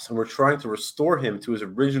loss, and we're trying to restore him to his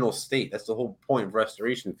original state. That's the whole point of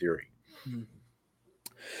restoration theory.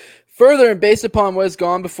 Further, and based upon what has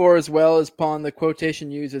gone before, as well as upon the quotation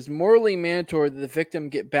used, is morally mandatory that the victim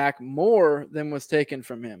get back more than was taken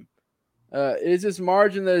from him. It is this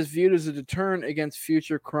margin that is viewed as a deterrent against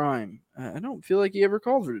future crime. I don't feel like he ever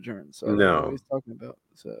called for deterrence. So I don't know what he's talking about.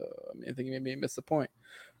 So I mean, I think maybe he missed the point.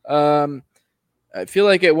 I feel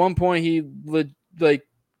like at one point he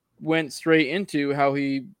went straight into how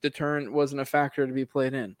deterrent wasn't a factor to be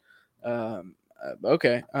played in.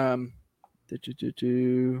 Okay. Trying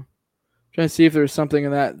to see if there's something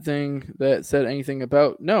in that thing that said anything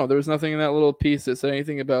about. No, there was nothing in that little piece that said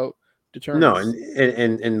anything about deterrence. No,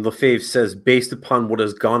 and Lefebvre says based upon what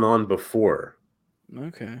has gone on before.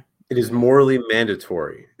 Okay. It is morally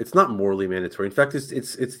mandatory. It's not morally mandatory. In fact,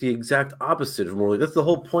 it's the exact opposite of morally. That's the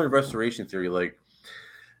whole point of restoration theory. Like,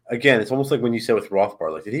 again, it's almost like when you said with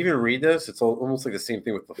Rothbard. Like, did he even read this? It's almost like the same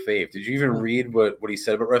thing with Lefebvre. Did you even read what he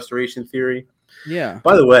said about restoration theory? Yeah.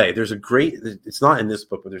 By the way, it's not in this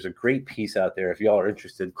book, but there's a great piece out there if y'all are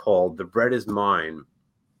interested called "The Bread Is Mine."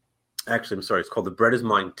 Actually, I'm sorry, it's called "The Bread Is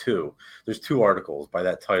Mine 2." There's 2 articles by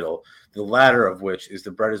that title. The latter of which is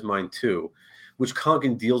 "The Bread Is Mine 2," which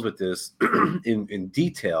Konkin deals with this in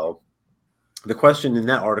detail. The question in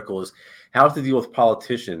that article is how to deal with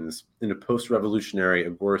politicians in a post-revolutionary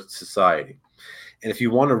agorist society. And if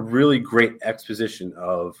you want a really great exposition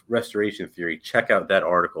of restoration theory, check out that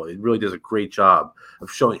article. It really does a great job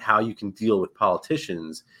of showing how you can deal with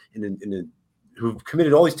politicians who've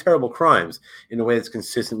committed all these terrible crimes in a way that's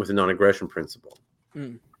consistent with the non-aggression principle.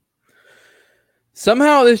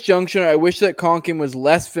 Somehow at this juncture, I wish that Konkin was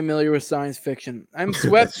less familiar with science fiction. I'm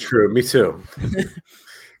swept. That's true. Me too.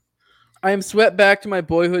 I am swept back to my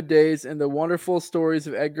boyhood days and the wonderful stories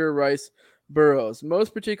of Edgar Rice Burroughs,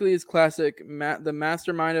 most particularly his classic The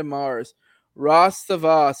Mastermind of Mars, Ross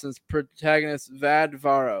Savas, and his protagonist Vad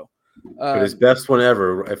Varo. But his best one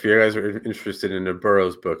ever, if you guys are interested in a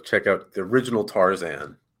Burroughs book, check out the original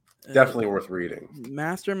Tarzan. Definitely worth reading. Do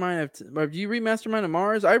you read Mastermind of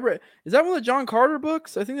Mars? Is that one of the John Carter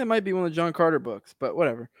books? I think that might be one of the John Carter books, but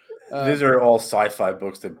whatever. These are all sci-fi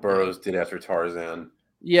books that Burroughs did after Tarzan.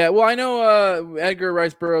 Yeah, well, I know Edgar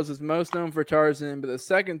Rice Burroughs is most known for Tarzan, but the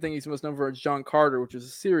second thing he's most known for is John Carter, which is a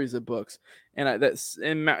series of books, and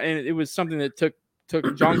it was something that took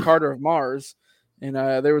John Carter of Mars, and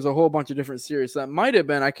there was a whole bunch of different series. So that might have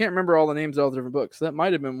been, I can't remember all the names of all the different books. So that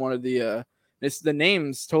might have been one of the. The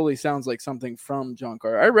names totally sounds like something from John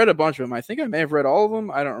Carter. I read a bunch of them. I think I may have read all of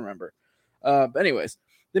them. I don't remember. But anyways,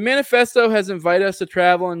 the manifesto has invited us to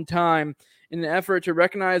travel in time in an effort to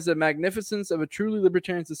recognize the magnificence of a truly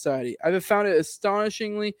libertarian society. I have found it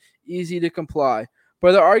astonishingly easy to comply.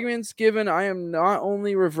 By the arguments given, I am not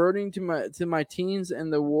only reverting to my teens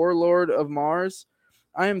and the warlord of Mars,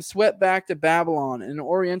 I am swept back to Babylon and an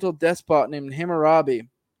oriental despot named Hammurabi.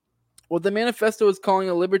 What the manifesto is calling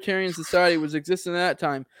a libertarian society was existing at that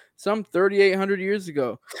time, some 3,800 years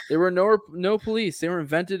ago. There were no police. They were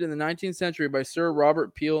invented in the 19th century by Sir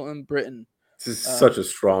Robert Peel in Britain. This is such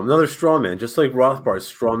another straw man, just like Rothbard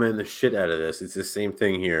straw man the shit out of this. It's the same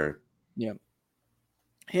thing here. Yeah.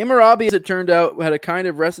 Hammurabi, as it turned out, had a kind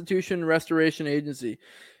of restoration agency.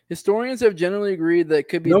 Historians have generally agreed that it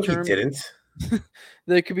could be termed. He didn't.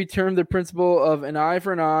 That it could be termed the principle of an eye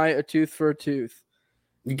for an eye, a tooth for a tooth.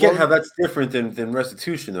 You get how that's different than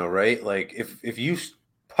restitution, though, right? Like if you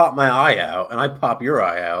pop my eye out and I pop your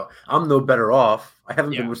eye out, I'm no better off. I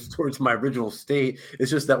haven't been Yeah. restored to my original state.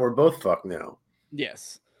 It's just that we're both fucked now.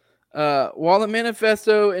 Yes. While the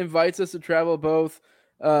manifesto invites us to travel both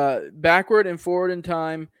backward and forward in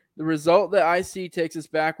time, the result that I see takes us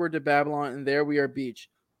backward to Babylon, and there we are beach.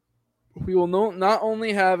 We will not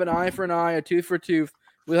only have an eye for an eye, a tooth for tooth,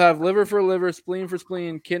 we'll have liver for liver, spleen for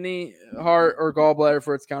spleen, kidney, heart, or gallbladder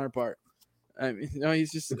for its counterpart. I mean, no,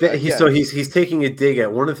 he's just So he's taking a dig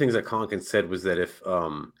at one of the things that Conkin said was that if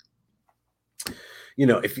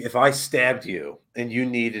if I stabbed you and you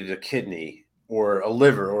needed a kidney or a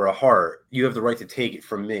liver or a heart, you have the right to take it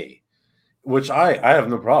from me, which I have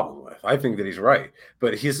no problem with. I think that he's right,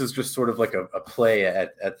 but his is just sort of like a play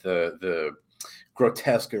at the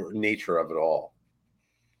grotesque nature of it all.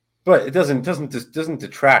 But it doesn't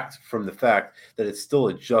detract from the fact that it's still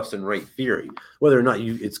a just and right theory. Whether or not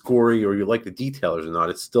it's gory or you like the details or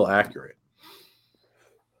not, it's still accurate.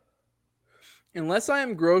 Unless I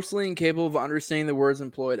am grossly incapable of understanding the words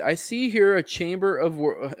employed, I see here a chamber of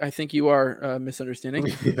I think you are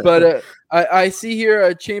misunderstanding, yeah. But I see here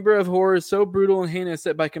a chamber of horrors so brutal and heinous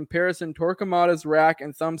that by comparison, Torquemada's rack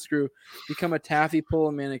and thumbscrew become a taffy pull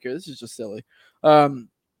and manicure. This is just silly.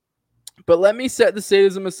 But let me set the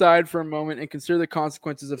sadism aside for a moment and consider the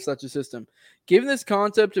consequences of such a system. Given this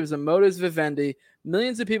concept as a modus vivendi,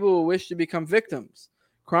 millions of people will wish to become victims.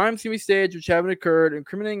 Crimes can be staged which haven't occurred.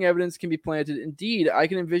 Incriminating evidence can be planted. Indeed, I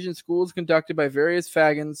can envision schools conducted by various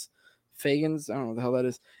fagans, I don't know what the hell that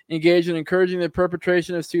is, engaged in encouraging the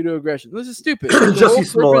perpetration of pseudo-aggression. This is stupid. Jussie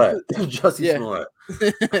Smollett. Jussie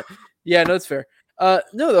Smollett. Yeah, no, that's fair.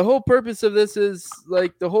 No, the whole purpose of this is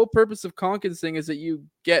like the whole purpose of Conkin's thing is that you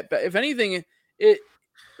get, if anything, it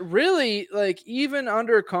really like even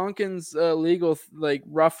under Conkin's legal, like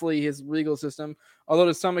roughly his legal system, although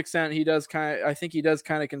to some extent he does kind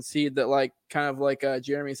of concede that like kind of like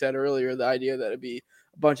Jeremy said earlier, the idea that it'd be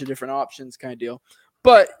a bunch of different options kind of deal.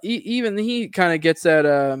 But even he kind of gets at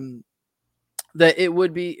that it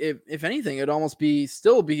would be if anything, it'd almost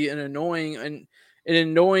still be an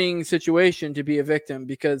annoying situation to be a victim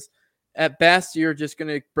because at best you're just going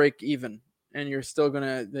to break even and you're still going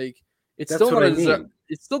to like it's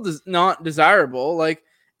still not desirable. Like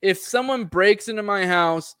if someone breaks into my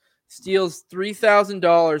house, steals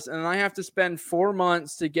 $3,000 and I have to spend 4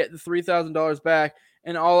 months to get the $3,000 back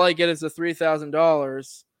and all I get is the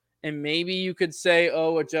 $3,000 and maybe you could say,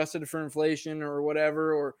 oh, adjusted for inflation or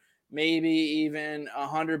whatever, or maybe even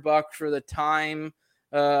 $100 for the time.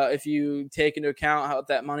 If you take into account how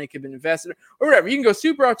that money could be invested or whatever, you can go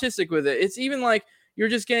super autistic with it. It's even like you're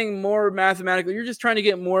just getting more mathematical. You're just trying to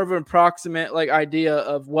get more of an approximate like idea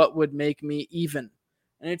of what would make me even.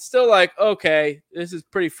 And it's still like, okay, this is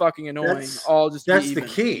pretty fucking annoying. That's the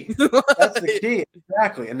key. That's the key.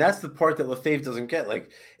 Exactly. And that's the part that Lefebvre doesn't get.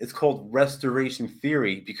 Like it's called restoration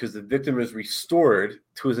theory because the victim is restored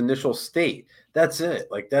to his initial state. That's it.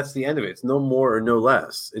 Like that's the end of it. It's no more or no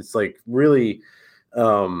less. It's like really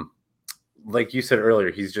like you said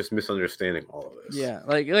earlier, he's just misunderstanding all of this. Yeah,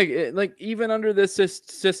 like even under this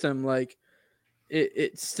system, like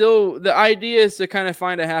it's still the idea is to kind of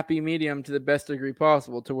find a happy medium to the best degree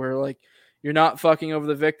possible, to where like you're not fucking over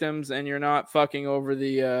the victims and you're not fucking over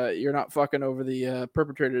the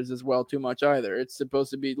perpetrators as well too much either. It's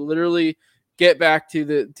supposed to be literally get back to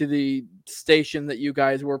the station that you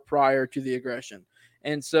guys were prior to the aggression,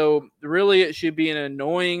 and so really it should be an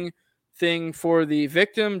annoying thing for the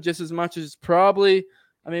victim just as much as probably,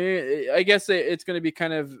 I mean, I guess it's going to be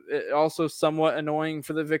kind of also somewhat annoying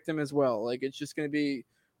for the victim as well. Like it's just going to be,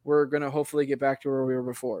 we're going to hopefully get back to where we were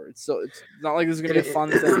before. It's not like this is going to be a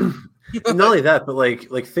fun thing. Not only that, but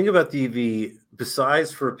like think about the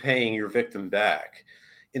besides for paying your victim back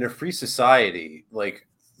in a free society, like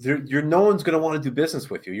no one's going to want to do business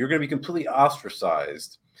with you. You're going to be completely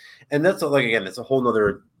ostracized. And that's like, again, that's a whole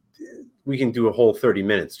nother, we can do a whole 30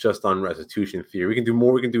 minutes just on restitution theory. We can do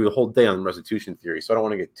more. We can do a whole day on restitution theory. So I don't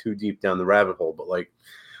want to get too deep down the rabbit hole, but like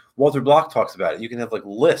Walter Block talks about it. You can have like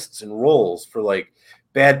lists and roles for like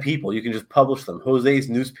bad people. You can just publish them.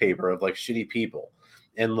 Jose's newspaper of like shitty people.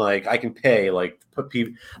 And like, I can pay, like put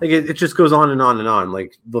people, like it just goes on and on and on.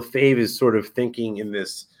 Like Lefebvre is sort of thinking in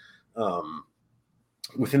this,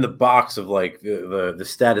 within the box of like the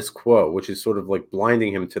status quo, which is sort of like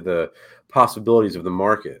blinding him to the possibilities of the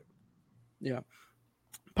market. Yeah.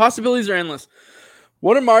 Possibilities are endless.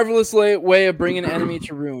 What a marvelous way of bringing an enemy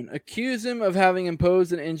to ruin. Accuse him of having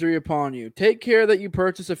imposed an injury upon you. Take care that you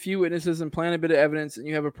purchase a few witnesses and plant a bit of evidence, and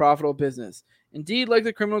you have a profitable business. Indeed, like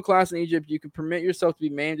the criminal class in Egypt, you can permit yourself to be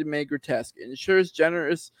maimed and made grotesque. It ensures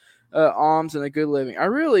generous alms and a good living. I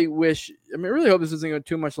really hope this doesn't go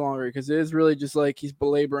too much longer, because it is really just like he's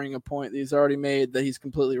belaboring a point that he's already made that he's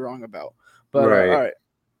completely wrong about. But Right. all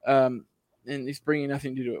right. And he's bringing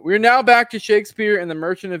nothing to do it. We are now back to Shakespeare and the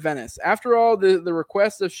Merchant of Venice. After all, the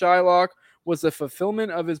request of Shylock was the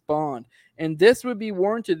fulfillment of his bond, and this would be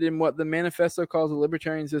warranted in what the manifesto calls a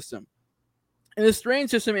libertarian system. In this strange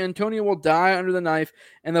system, Antonio will die under the knife,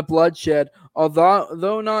 and the bloodshed,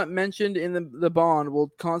 although not mentioned in the bond, will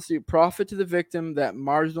constitute profit to the victim, that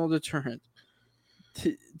marginal deterrent.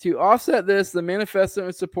 To offset this, the manifesto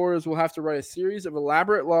and supporters will have to write a series of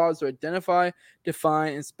elaborate laws to identify,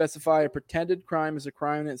 define, and specify a pretended crime as a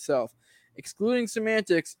crime in itself. Excluding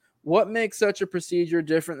semantics, what makes such a procedure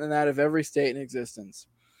different than that of every state in existence?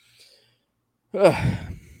 All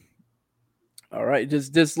right.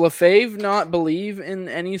 Does Lefebvre not believe in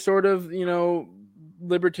any sort of,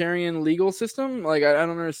 libertarian legal system? Like, I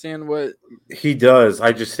don't understand what he does.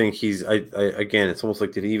 I just think he's. I again, it's almost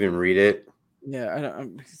like, did he even read it? Yeah, I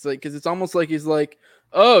don't. It's like, because it's almost like he's like,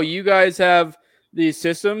 oh, you guys have these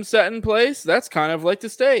systems set in place. That's kind of like the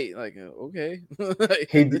state. Like, okay.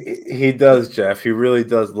 He does, Jeff. He really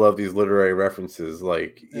does love these literary references,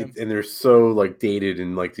 like, and they're so like dated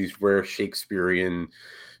and like these rare Shakespearean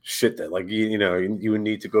shit that like you would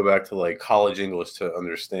need to go back to like college English to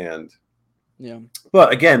understand. Yeah.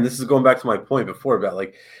 But again, this is going back to my point before about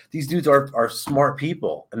like these dudes are smart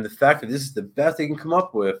people, and the fact that this is the best they can come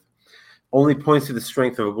up with only points to the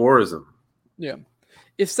strength of agorism. Yeah.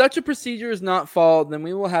 If such a procedure is not followed, then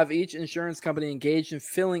we will have each insurance company engaged in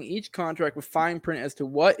filling each contract with fine print as to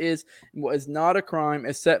what is and what is not a crime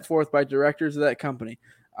as set forth by directors of that company.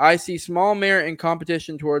 I see small merit in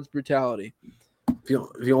competition towards brutality.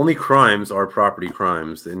 The only crimes are property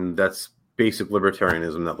crimes, and that's basic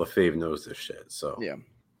libertarianism that Lefebvre knows this shit. So yeah.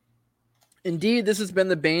 Indeed, this has been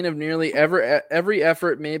the bane of nearly every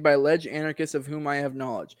effort made by alleged anarchists of whom I have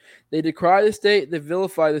knowledge. They decry the state, they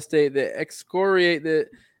vilify the state, they excoriate that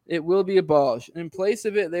it will be abolished. In place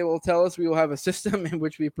of it, they will tell us we will have a system in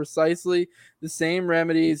which precisely the same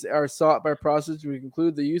remedies are sought by prosecutors to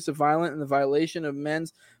conclude the use of violence and the violation of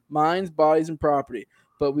men's minds, bodies, and property.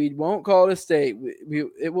 But we won't call it a state.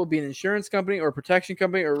 It will be an insurance company or protection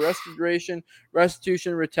company or restitution,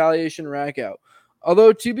 retaliation, rag out.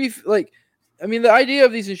 Although to be like, I mean, the idea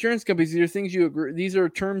of these insurance companies, these are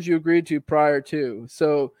terms you agreed to prior to.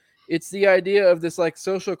 So it's the idea of this like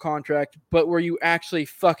social contract, but where you actually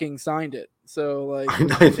fucking signed it. So like,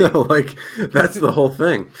 I know, like that's the whole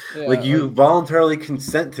thing. Yeah, like you voluntarily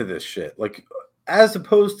consent to this shit, like as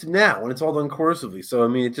opposed to now when it's all done coercively. So I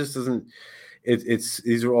mean, it just doesn't. It's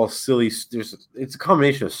these are all silly. It's a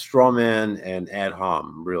combination of straw man and ad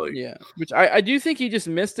hom, really. Yeah, which I do think he just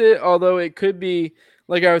missed it. Although it could be,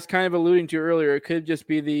 like I was kind of alluding to earlier, it could just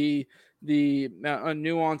be the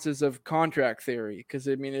nuances of contract theory. Because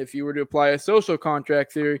I mean, if you were to apply a social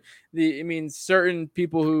contract theory, certain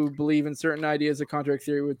people who believe in certain ideas of contract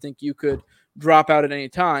theory would think you could drop out at any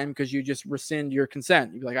time because you just rescind your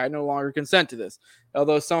consent. You'd be like, I no longer consent to this.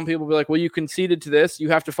 Although some people be like, well, you conceded to this, you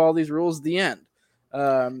have to follow these rules at the end.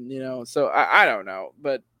 So I don't know,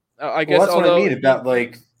 but I guess that's what I mean about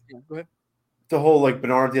like go ahead. The whole like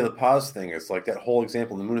Bernard de la Paz thing is like that whole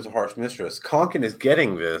example. The Moon is a Harsh Mistress. Konkin is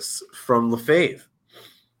getting this from Lefebvre.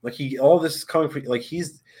 Like all this is coming from like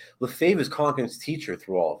Lefebvre is Konkin's teacher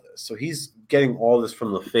through all of this, so he's getting all this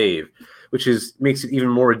from Lefebvre, which makes it even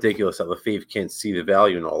more ridiculous that Lefebvre can't see the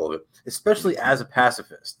value in all of it, especially as a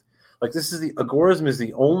pacifist. Like agorism is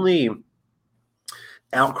the only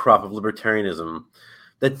outcrop of libertarianism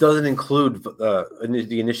that doesn't include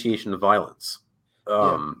the initiation of violence.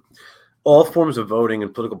 All forms of voting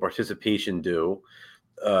and political participation do.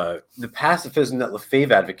 The pacifism that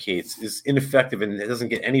Lefebvre advocates is ineffective and it doesn't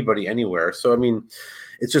get anybody anywhere. So, I mean,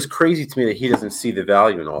 it's just crazy to me that he doesn't see the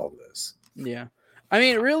value in all of this. Yeah. I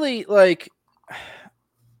mean, really, like,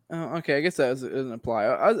 okay, I guess that doesn't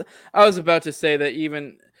apply. I was about to say that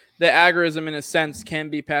even the agorism, in a sense,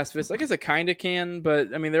 can be pacifist. I guess it kind of can,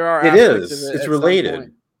 but I mean, there are aspects of it. It's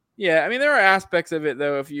related. Yeah, I mean, there are aspects of it,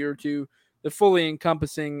 though, if you're to the fully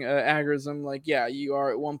encompassing agorism, like, yeah, you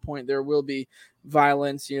are at one point, there will be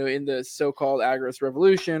violence, in the so-called agorist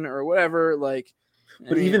revolution or whatever, like.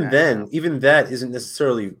 But even that isn't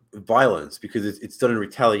necessarily violence because it's done in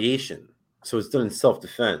retaliation. So it's done in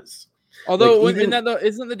self-defense. Although,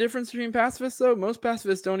 isn't the difference between pacifists though? Most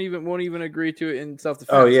pacifists won't even agree to it in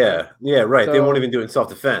self-defense. Oh yeah, right? Right. So, they won't even do it in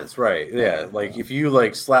self-defense, right? Yeah. Like if you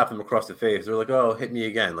like slap them across the face, they're like, "Oh, hit me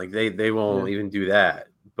again." Like they won't even do that.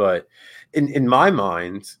 But in my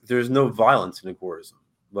mind, there's no violence in agorism.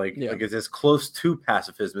 Like it's as close to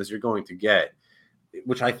pacifism as you're going to get.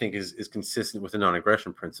 which I think is consistent with the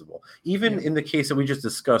non-aggression principle. Even in the case that we just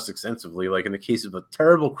discussed extensively, like in the case of a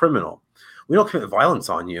terrible criminal, we don't commit violence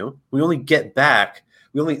on you. We only get back.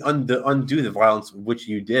 We only undo the violence which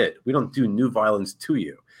you did. We don't do new violence to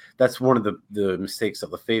you. That's one of the mistakes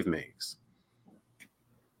that Lefebvre makes.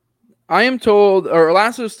 I am told, or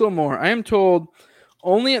Lasso is still more. I am told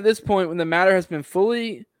only at this point, when the matter has been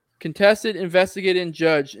fully contested, investigated, and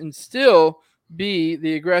judged, and still B,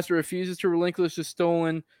 the aggressor refuses to relinquish the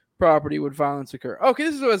stolen property, would violence occur. Okay,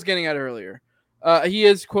 this is what I was getting at earlier. He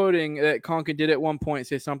is quoting that Konkin did at one point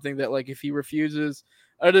say something that, like, if he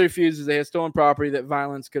utterly refuses, they have stolen property, that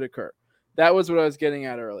violence could occur. That was what I was getting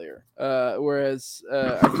at earlier. Whereas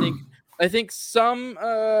I think some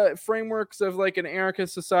frameworks of like an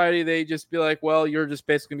anarchist society, they just be like, well, you're just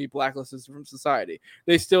basically gonna be blacklisted from society.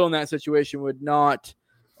 They still in that situation would not,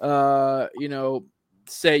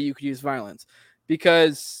 say you could use violence,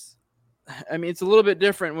 because I mean, it's a little bit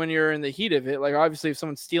different when you're in the heat of it. Like, obviously, if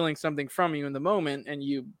someone's stealing something from you in the moment and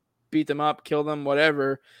you beat them up, kill them,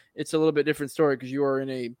 whatever, it's a little bit different story because you're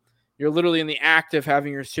literally in the act of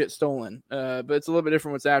having your shit stolen. But it's a little bit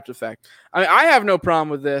different what's after effect. I mean, I have no problem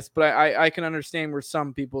with this, but I can understand where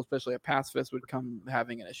some people, especially a pacifist, would come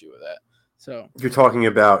having an issue with that. So you're talking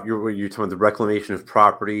about the reclamation of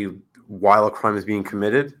property while a crime is being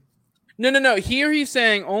committed? No. Here he's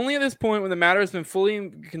saying only at this point, when the matter has been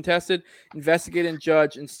fully contested, investigated, and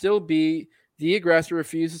judged, and still B, the aggressor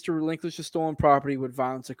refuses to relinquish the stolen property, would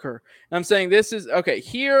violence occur. And I'm saying this is okay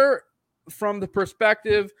here from the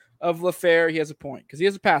perspective of Lefebvre. He has a point because he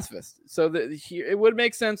is a pacifist, so it would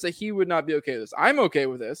make sense that he would not be okay with this. I'm okay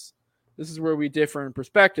with this. This is where we differ in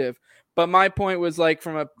perspective. But my point was like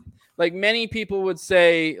many people would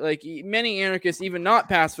say, like many anarchists, even not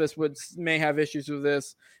pacifists, may have issues with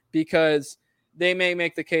this, because they may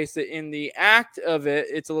make the case that in the act of it,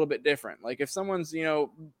 it's a little bit different. Like if someone's,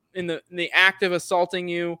 in the act of assaulting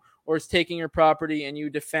you or is taking your property and you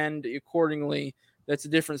defend accordingly, that's a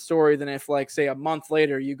different story than if, like, say a month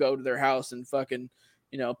later you go to their house and fucking,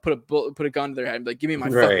 put a gun to their head and be like, give me my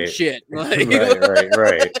fucking shit. Like,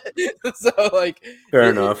 right. So like, fair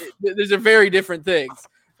enough. These are very different things.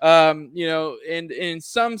 And in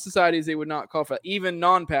some societies they would not call for that. Even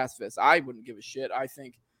non-pacifists, I wouldn't give a shit. I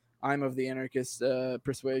think I'm of the anarchist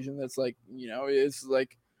persuasion. That's like, it's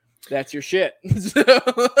like, that's your shit.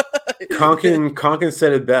 Konkin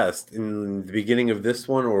said it best in the beginning of this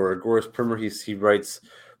one, or Agoras Primer. He writes,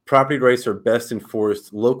 property rights are best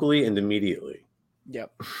enforced locally and immediately.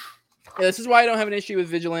 Yep. Yeah, this is why I don't have an issue with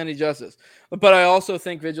vigilante justice. But I also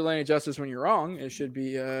think vigilante justice, when you're wrong, it should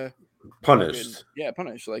be punished.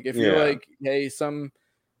 Punished. Like if you're like, hey,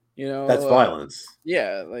 that's violence.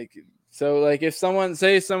 Yeah, like, so like if someone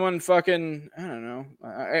fucking, I don't know,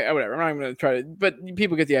 whatever. I'm not even gonna try to, but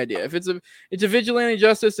people get the idea. If it's a vigilante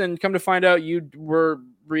justice, and come to find out you were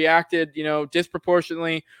reacted,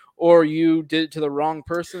 disproportionately, or you did it to the wrong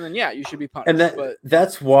person, then yeah, you should be punished. And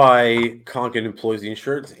that's why Konkin employs the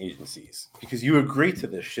insurance agencies, because you agree to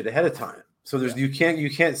this shit ahead of time. So you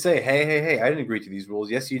can't say, hey, I didn't agree to these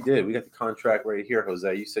rules. Yes, you did. We got the contract right here,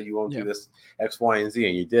 Jose. You said you won't do this X, Y, and Z,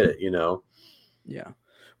 and you did it. Yeah.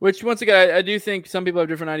 Which, once again, I do think some people have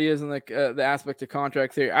different ideas on the aspect of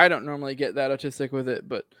contract theory. I don't normally get that autistic with it,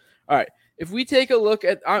 but all right. If we take a look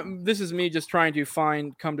at this is me just trying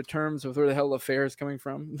to come to terms with where the hell Lefebvre is coming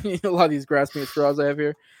from. A lot of these grasping at straws I have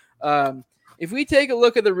here. If we take a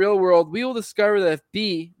look at the real world, we will discover that if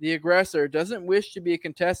B, the aggressor, doesn't wish to be a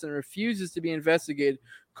contestant and refuses to be investigated,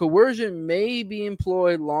 coercion may be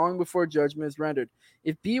employed long before judgment is rendered.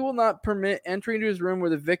 If B will not permit entry into his room where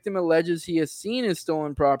the victim alleges he has seen his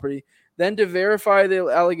stolen property, then to verify the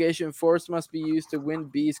allegation, force must be used to win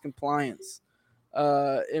B's compliance.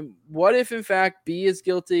 And what if, in fact, B is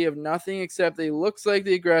guilty of nothing except that he looks like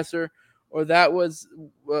the aggressor, or that was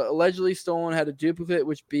allegedly stolen had a duplicate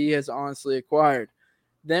which B has honestly acquired?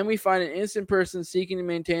 Then we find an innocent person seeking to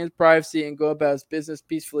maintain his privacy and go about his business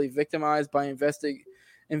peacefully, victimized by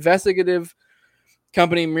investigative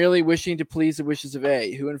company merely wishing to please the wishes of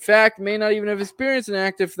A, who in fact may not even have experienced an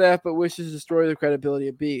act of theft, but wishes to destroy the credibility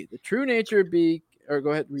of B. The true nature of B, or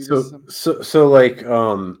go ahead.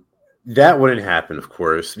 That wouldn't happen, of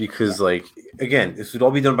course, because again, this would all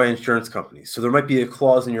be done by insurance companies. So there might be a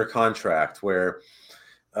clause in your contract where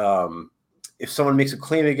if someone makes a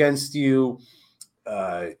claim against you,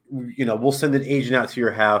 we'll send an agent out to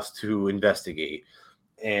your house to investigate.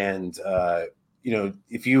 And,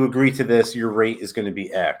 if you agree to this, your rate is going to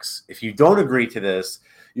be X. If you don't agree to this,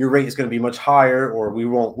 your rate is going to be much higher, or we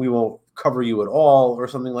won't cover you at all, or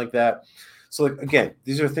something like that. So again,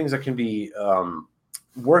 these are things that can be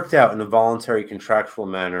worked out in a voluntary contractual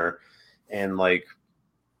manner. And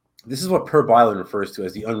this is what Per Byland refers to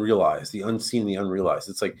as the unrealized, the unseen, the unrealized.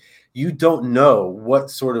 It's like you don't know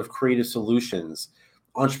what sort of creative solutions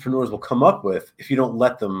entrepreneurs will come up with if you don't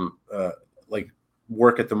let them like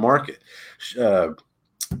work at the market.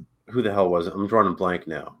 Who the hell was it? I'm drawing a blank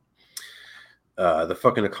now. The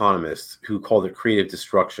fucking economist who called it creative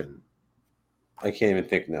destruction. I can't even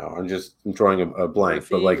think now. I'm drawing a blank.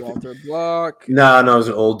 But like Walter Block. No, it was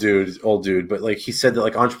an old dude. But like he said that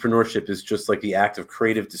like entrepreneurship is just like the act of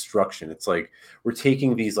creative destruction. It's like we're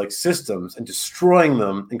taking these like systems and destroying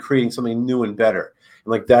them and creating something new and better.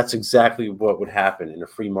 And like that's exactly what would happen in a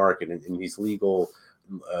free market and in these legal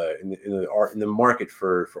in the market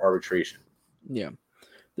for arbitration. Yeah.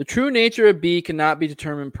 The true nature of B cannot be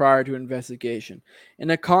determined prior to investigation,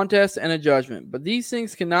 in a contest and a judgment, but these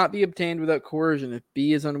things cannot be obtained without coercion if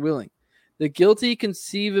B is unwilling. The guilty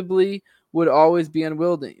conceivably would always be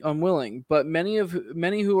unwilling, but many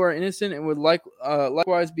who are innocent and would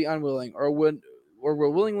likewise be unwilling, or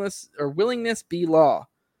will willingness be law.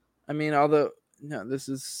 I mean, although no, this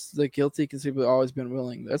is the guilty conceivably always been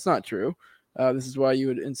willing. That's not true. This is why you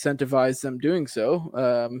would incentivize them doing so.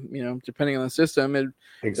 Depending on the system,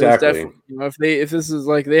 exactly. If this is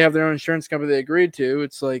like they have their own insurance company they agreed to,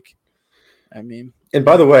 it's like, I mean. And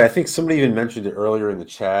by the way, I think somebody even mentioned it earlier in the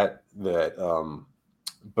chat that,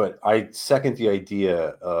 but I second the idea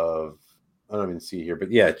of. I don't even see it here,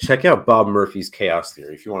 but yeah, check out Bob Murphy's Chaos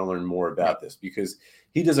Theory if you want to learn more about this, because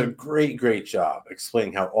he does a great job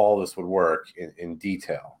explaining how all this would work in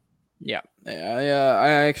detail. Yeah, I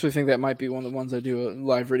actually think that might be one of the ones I do a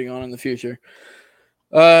live reading on in the future.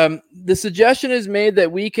 The suggestion is made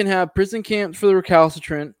that we can have prison camps for the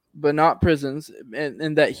recalcitrant, but not prisons,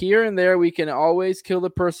 and that here and there we can always kill the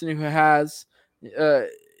person who has.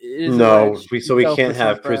 We can't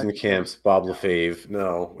have prison camps, Bob LaFave.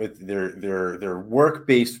 No, they're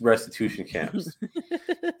work-based restitution camps,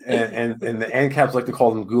 and the ANCAPs like to call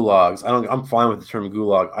them gulags. I'm fine with the term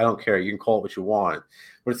gulag. I don't care. You can call it what you want,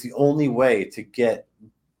 but it's the only way to get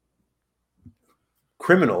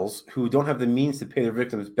criminals who don't have the means to pay their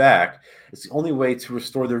victims back. It's the only way to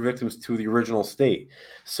restore their victims to the original state.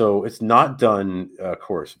 So it's not done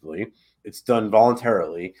coercively. It's done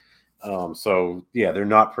voluntarily. They're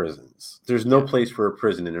not prisons. There's no place for a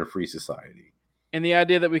prison in a free society. And the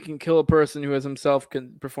idea that we can kill a person who has himself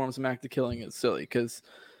can perform some act of killing is silly, because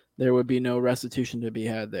there would be no restitution to be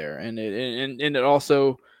had there. And it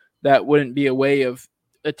also, that wouldn't be a way of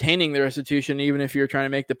attaining the restitution, even if you're trying to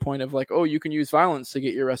make the point of like, oh, you can use violence to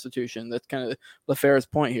get your restitution. That's kind of LaFair's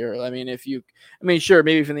point here. I mean, sure,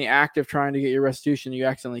 maybe if in the act of trying to get your restitution you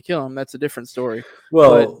accidentally kill him, that's a different story.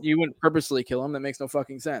 Well, but you wouldn't purposely kill him. That makes no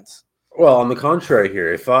fucking sense. Well, on the contrary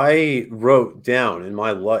here, if I wrote down in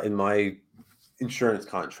my insurance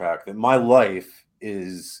contract that my life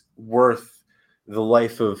is worth the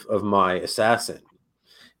life of my assassin,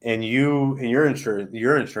 and you in your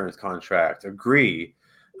insurance contract agree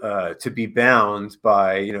to be bound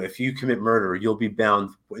by, if you commit murder, you'll be bound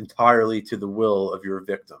entirely to the will of your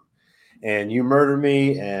victim. And you murder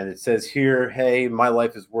me, and it says here, hey, my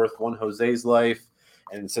life is worth one Jose's life.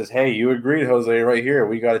 And it says, hey, you agreed, Jose, right here.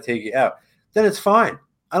 We got to take you out. Then it's fine.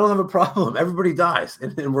 I don't have a problem. Everybody dies,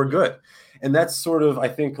 and we're good. And that's sort of, I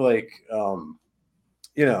think, like,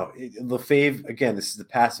 LaFave, again, this is the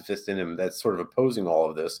pacifist in him that's sort of opposing all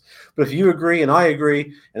of this. But if you agree and I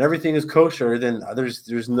agree and everything is kosher, then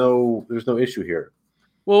there's no issue here.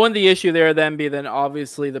 Well, wouldn't the issue there then be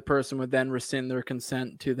obviously the person would then rescind their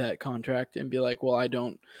consent to that contract and be like, well, I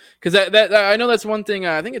don't, because that I know that's one thing.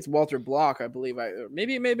 I think it's Walter Block, I believe.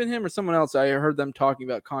 Maybe it may have been him or someone else. I heard them talking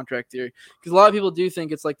about contract theory, because a lot of people do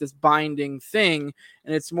think it's like this binding thing,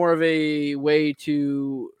 and it's more of a way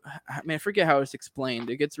to. I forget how it's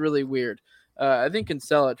explained. It gets really weird. I think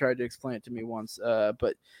Kinsella tried to explain it to me once,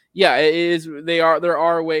 but yeah, it is. There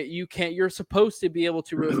are ways you're supposed to be able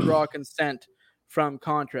to withdraw consent from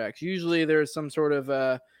contracts. Usually there's some sort of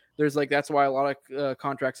that's why a lot of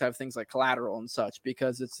contracts have things like collateral and such,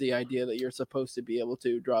 because it's the idea that you're supposed to be able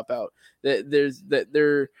to drop out.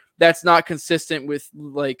 That's not consistent with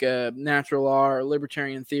like a natural law or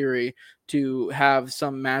libertarian theory to have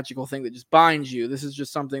some magical thing that just binds you. This is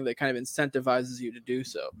just something that kind of incentivizes you to do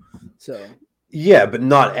so. Yeah, but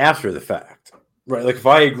not after the fact. Right, like if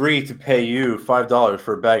I agree to pay you $5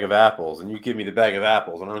 for a bag of apples, and you give me the bag of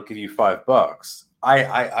apples, and I don't give you $5, I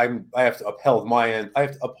have to uphold my end. I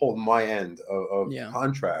have to uphold my end of the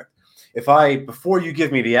contract. If before you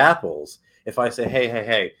give me the apples, if I say,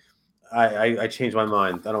 hey, I changed my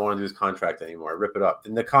mind, I don't want to do this contract anymore, I rip it up,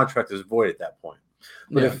 then the contract is void at that point.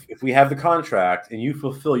 But if we have the contract and you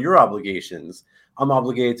fulfill your obligations, I'm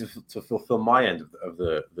obligated to fulfill my end of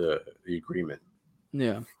the agreement.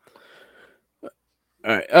 Yeah.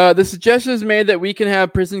 All right. The suggestion is made that we can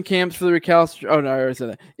have prison camps for the recalcitrant. Oh no, I already said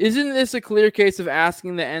that. Isn't this a clear case of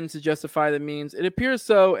asking the ends to justify the means? It appears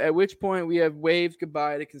so. At which point we have waved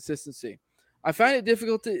goodbye to consistency. I find it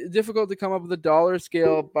difficult to come up with a dollar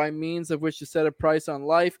scale by means of which to set a price on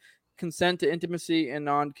life, consent to intimacy, and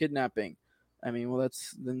non-kidnapping. I mean, well,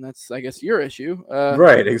 that's I guess your issue.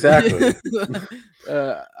 Right, exactly.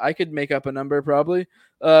 I could make up a number probably.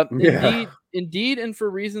 Yeah. Indeed, and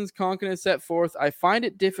for reasons Conkin has set forth, I find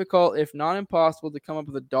it difficult, if not impossible, to come up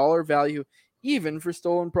with a dollar value even for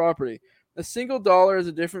stolen property. A single dollar is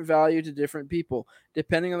a different value to different people,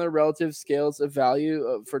 depending on their relative scales of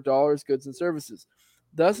value for dollars, goods, and services.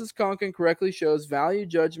 Thus, as Conkin correctly shows, value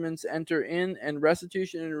judgments enter in, and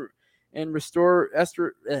restitution and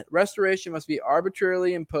restoration must be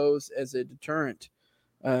arbitrarily imposed as a deterrent.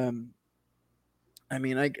 I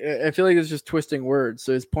mean, I feel like it's just twisting words.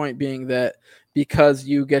 So his point being that because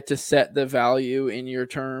you get to set the value in your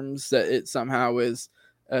terms, that it somehow is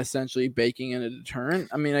essentially baking in a deterrent.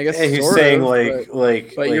 I mean, I guess he's saying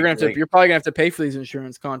but you're you're probably gonna have to pay for these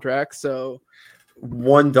insurance contracts. So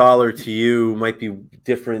 $1 to you might be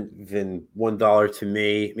different than $1 to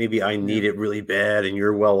me. Maybe I need it really bad and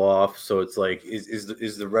you're well off. So it's like,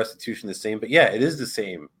 is the restitution the same? But yeah, it is the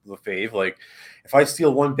same, LaFave. Like if I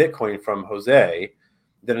steal 1 Bitcoin from Jose,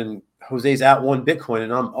 then Jose's at 1 Bitcoin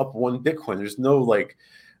and I'm up 1 Bitcoin. There's no like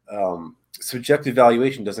subjective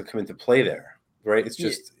valuation doesn't come into play there, right? It's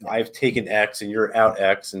just I've taken X and you're out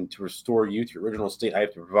X, and to restore you to your original state, I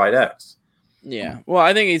have to provide X. Yeah. Well,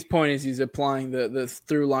 I think his point is he's applying the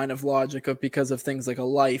through line of logic of because of things like a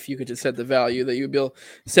life, you could just set the value that you'd be able to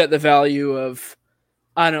set the value of,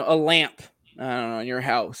 I don't know, a lamp, I don't know, in your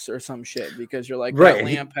house or some shit, because you're like, that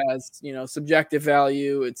lamp has, subjective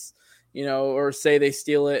value. It's, or say they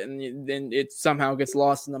steal it and then it somehow gets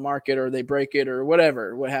lost in the market or they break it or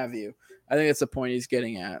whatever, what have you. I think that's the point he's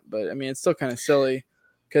getting at. But I mean, it's still kind of silly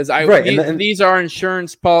because these are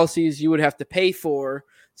insurance policies you would have to pay for.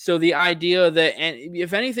 So the idea that, and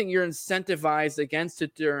if anything, you're incentivized against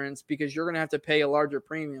deterrence because you're going to have to pay a larger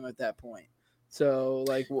premium at that point. So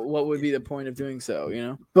like, what would be the point of doing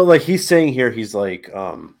so, But like he's saying here, he's like,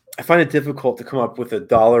 I find it difficult to come up with a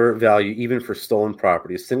dollar value even for stolen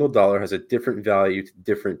property. A single dollar has a different value to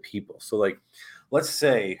different people. So like, let's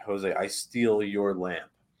say, Jose, I steal your lamp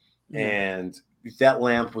and that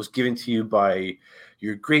lamp was given to you by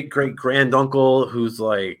your great-great-granduncle who's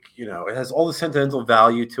like, it has all the sentimental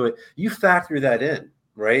value to it. You factor that in,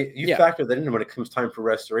 right? You factor that in when it comes time for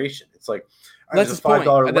restoration. It's like, that's a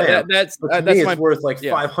 $5 lamp. That's it's worth like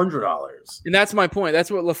 $500. And that's my point. That's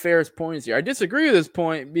what LaFair's point is here. I disagree with this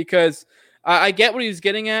point because I get what he's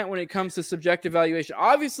getting at when it comes to subjective valuation.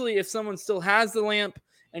 Obviously, if someone still has the lamp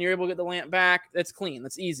and you're able to get the lamp back, that's clean.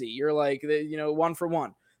 That's easy. You're like, 1 for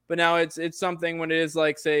 1. But now it's something when it is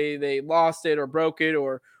like, say they lost it or broke it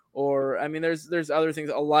or I mean, there's other things,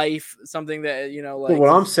 a life, something that, like. But what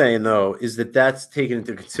I'm saying though, is that that's taken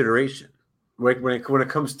into consideration. Right? When it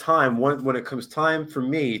comes time, when it comes time for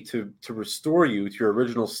me to restore you to your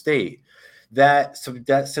original state, that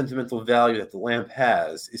sentimental value that the lamp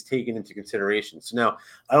has is taken into consideration. So now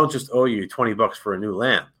I don't just owe you $20 for a new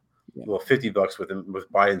lamp. Yeah. Well, $50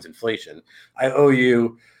 with Biden's inflation. I owe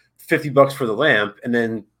you $50 for the lamp, and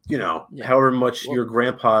then however much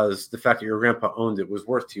the fact that your grandpa owned it was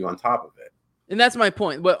worth to you on top of it. And that's my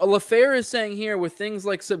point. What LaFair is saying here with things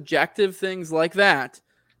like subjective things like that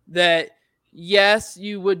yes,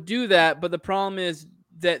 you would do that, but the problem is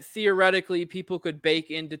that theoretically people could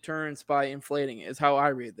bake in deterrence by inflating it, is how I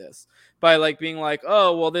read this. By like being like,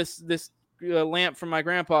 oh, well, this lamp from my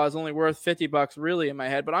grandpa is only worth $50 really in my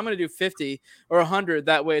head, but I'm going to do 50 or 100.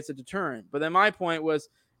 That way it's a deterrent. But then my point was,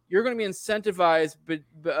 you're going to be incentivized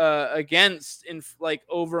against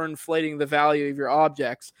overinflating the value of your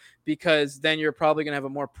objects, because then you're probably going to have a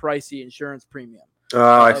more pricey insurance premium.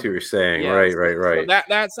 Oh, I see what you're saying. Yeah, right. So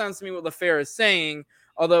that sounds to me what LaFair is saying,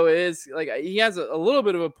 although it is like he has a little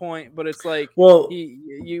bit of a point, but it's like, well,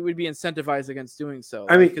 you would be incentivized against doing so.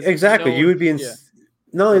 I mean, exactly. You would be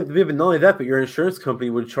not only that, but your insurance company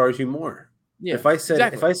would charge you more. Yeah, if I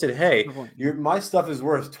said, hey, my stuff is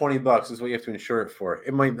worth $20, is what you have to insure it for.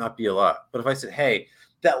 It might not be a lot, but if I said, hey,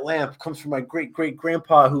 that lamp comes from my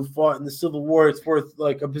great-great-grandpa who fought in the Civil War, it's worth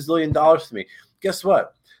like $1 bazillion to me. Guess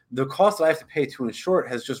what? The cost that I have to pay to insure it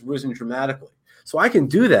has just risen dramatically. So I can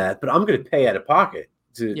do that, but I'm going to pay out of pocket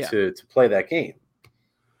to play that game.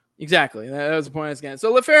 Exactly. That was the point I was getting.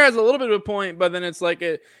 So LaFair has a little bit of a point, but then it's like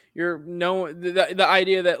the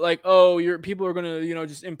idea that like, oh, your people are going to,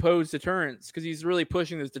 just impose deterrence because he's really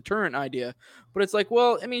pushing this deterrent idea. But it's like,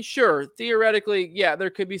 well, I mean, sure, theoretically, yeah,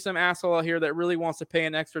 there could be some asshole out here that really wants to pay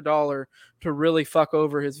an extra $1 to really fuck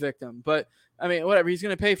over his victim. But I mean, whatever, he's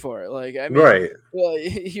going to pay for it. Like, I mean, Right. well, and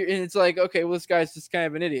it's like, okay, well, this guy's just kind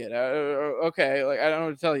of an idiot. Okay, like I don't know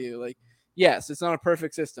what to tell you. Like, yes, it's not a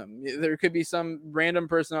perfect system. There could be some random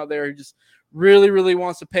person out there who just really, really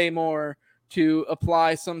wants to pay more to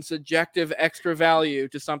apply some subjective extra value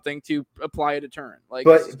to something to apply a deterrent. Like,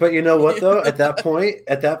 but you know what though? At that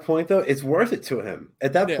point though, it's worth it to him.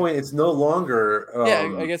 At that point, it's no longer.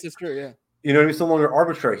 I guess it's true. Yeah. You know, it's no longer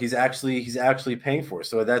arbitrary. He's actually paying for it.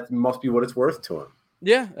 So that must be what it's worth to him.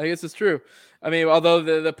 Yeah, I guess it's true. I mean, although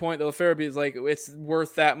the point that LaFair is like, it's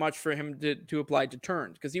worth that much for him to apply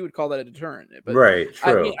deterrent because he would call that a deterrent. But right,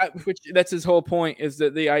 true. I mean, which that's his whole point is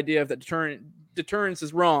that the idea of that deterrence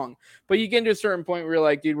is wrong. But you get to a certain point where you're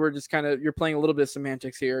like, dude, we're just kind of you're playing a little bit of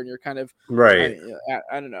semantics here, and you're kind of right.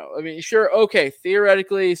 I don't know. I mean, sure, okay,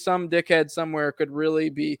 theoretically, some dickhead somewhere could really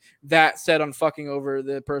be that set on fucking over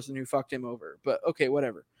the person who fucked him over. But okay,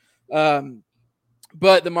 whatever.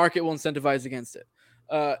 But the market will incentivize against it.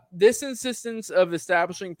 This insistence of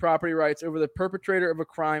establishing property rights over the perpetrator of a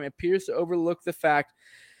crime appears to overlook the fact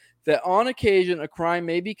that on occasion a crime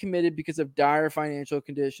may be committed because of dire financial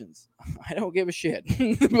conditions. I don't give a shit.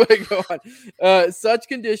 But go on. Such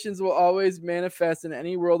conditions will always manifest in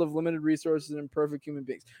any world of limited resources and imperfect human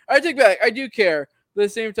beings. I take back. I do care. But at the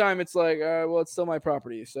same time, it's like, well, it's still my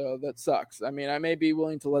property, so that sucks. I mean, I may be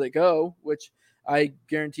willing to let it go, which I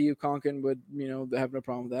guarantee you Konkin would, have no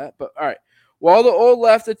problem with that. But all right. While the old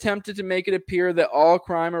left attempted to make it appear that all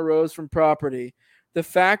crime arose from property, the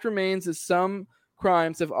fact remains that some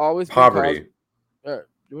crimes have always poverty. What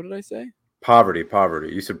did I say? Poverty.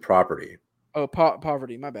 You said property. Oh,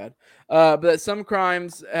 poverty. My bad. But that some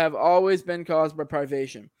crimes have always been caused by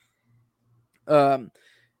privation.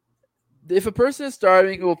 If a person is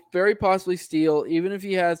starving, he will very possibly steal, even if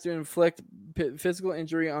he has to inflict physical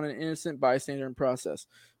injury on an innocent bystander in process.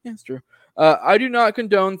 Yeah, it's true. I do not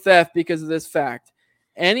condone theft because of this fact.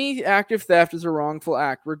 Any act of theft is a wrongful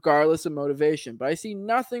act, regardless of motivation. But I see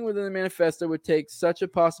nothing within the manifesto would take such a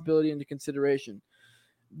possibility into consideration.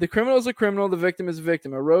 The criminal is a criminal. The victim is a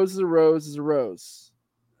victim. A rose is a rose is a rose.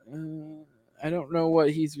 I don't know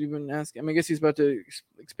what he's even asking. I mean, I guess he's about to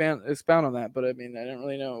expound on that, but I mean, I don't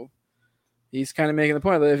really know. He's kind of making the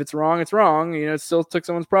point that if it's wrong, it's wrong. It still took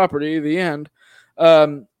someone's property. The end.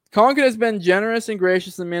 Konkin has been generous and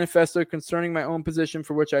gracious in the manifesto concerning my own position,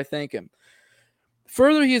 for which I thank him.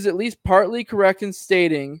 Further, he is at least partly correct in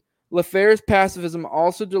stating LaFair's pacifism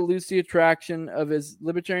also dilutes the attraction of his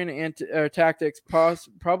libertarian tactics,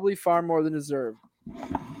 probably far more than deserved.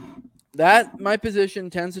 That my position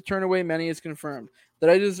tends to turn away many is confirmed. That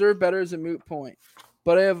I deserve better is a moot point.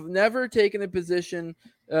 But I have never taken a position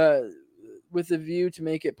with a view to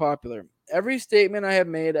make it popular. Every statement I have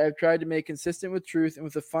made, I have tried to make consistent with truth and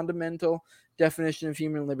with a fundamental definition of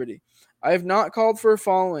human liberty. I have not called for a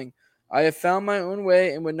following. I have found my own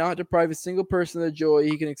way and would not deprive a single person of the joy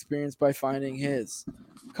he can experience by finding his.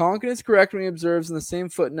 Konkin is correct when he observes in the same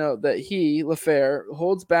footnote that he, LaFair,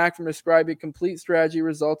 holds back from describing complete strategy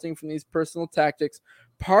resulting from these personal tactics,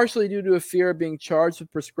 partially due to a fear of being charged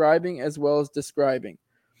with prescribing as well as describing.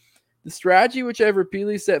 The strategy which I have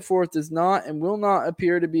repeatedly set forth does not and will not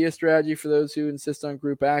appear to be a strategy for those who insist on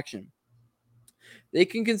group action. They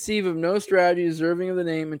can conceive of no strategy deserving of the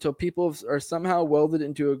name until people are somehow welded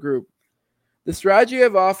into a group. The strategy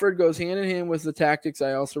I've offered goes hand in hand with the tactics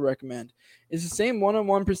I also recommend. It's the same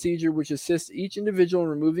one-on-one procedure which assists each individual in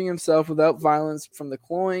removing himself without violence from the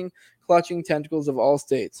clawing, clutching tentacles of all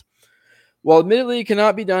states. While admittedly it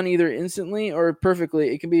cannot be done either instantly or perfectly,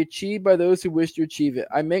 it can be achieved by those who wish to achieve it.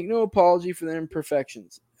 I make no apology for their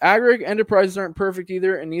imperfections. Agric enterprises aren't perfect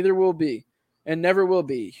either, and neither will be, and never will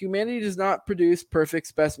be. Humanity does not produce perfect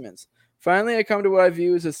specimens. Finally, I come to what I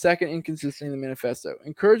view as a second inconsistency in the manifesto.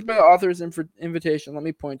 Encouraged by the author's invitation, let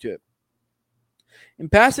me point to it. In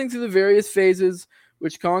passing through the various phases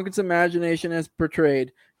which Konkin's imagination has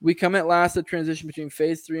portrayed, we come at last to the transition between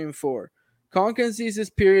phase 3 and 4. Konkin sees this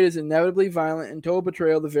period as inevitably violent and total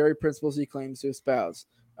betrayal of the very principles he claims to espouse.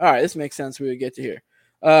 All right, this makes sense. We would get to here.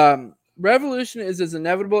 Revolution is as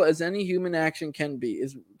inevitable as any human action can be,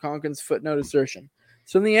 is Konkin's footnote assertion.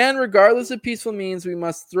 So in the end, regardless of peaceful means, we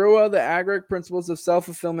must throw out the agric principles of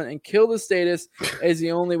self-fulfillment and kill the status as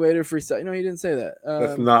the only way to free stuff. He didn't say that.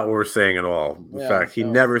 That's not what we're saying at all. In fact, he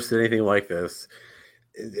never said anything like this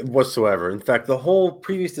whatsoever. In fact, the whole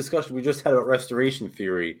previous discussion we just had about restoration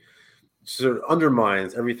theory sort of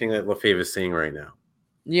undermines everything that Lefebvre is saying right now.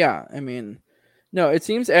 Yeah, I mean, no, it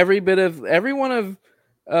seems every one of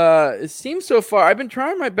it seems so far. I've been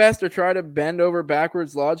trying my best to try to bend over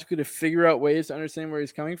backwards logically to figure out ways to understand where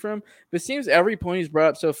he's coming from. But it seems every point he's brought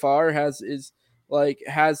up so far has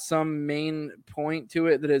some main point to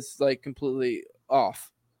it that is like completely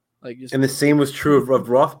off. Like just, and the same was true of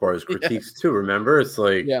Rothbard's critiques too. Remember, it's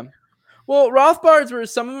like well, Rothbard's were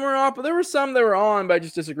some of them were off, but there were some that were on, but I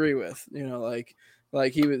just disagree with.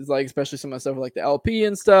 Like he was like, especially some of the stuff with like the LP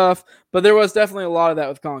and stuff. But there was definitely a lot of that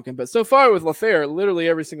with Konkin. But so far with Lefebvre, literally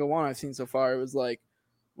every single one I've seen so far, it was like,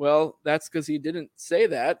 well, that's because he didn't say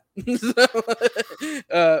that.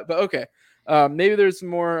 But okay, maybe there's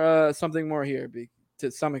more something more here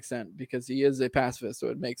to some extent because he is a pacifist, so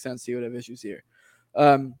it makes sense he would have issues here.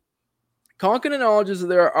 Konkin acknowledges that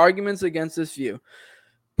there are arguments against this view.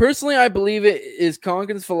 Personally, I believe it is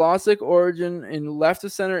Konkin's philosophic origin in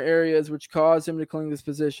left-of-center areas which caused him to cling to this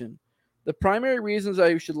position. The primary reasons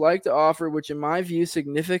I should like to offer, which in my view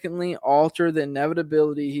significantly alter the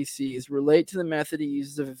inevitability he sees, relate to the method he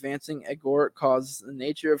uses of advancing agoric causes, the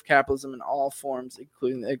nature of capitalism in all forms,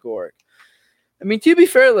 including the agoric. I mean, to be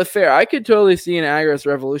fair to Lefebvre, I could totally see an agorist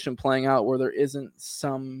revolution playing out where there isn't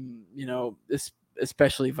some,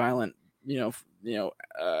 especially violent,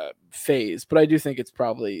 phase, but I do think it's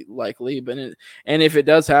probably likely. And if it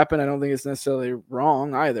does happen, I don't think it's necessarily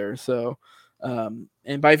wrong either. So,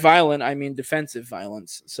 and by violent, I mean defensive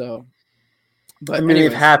violence. So, but I mean,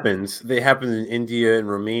 it happens. They happen in India and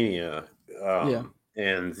Romania.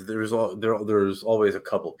 And there's always a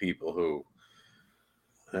couple people who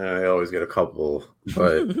I always get a couple,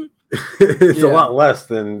 but it's a lot less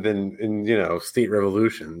than in state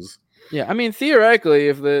revolutions. Yeah, I mean, theoretically,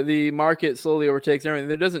 if the market slowly overtakes everything,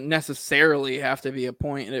 there doesn't necessarily have to be a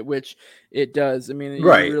point at which it does. I mean,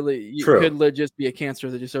 you could just be a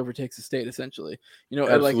cancer that just overtakes the state, essentially.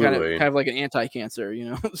 Like kind of like an anti-cancer.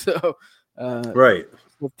 So right.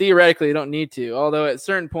 Well, theoretically, you don't need to. Although at a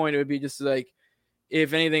certain point, it would be just like,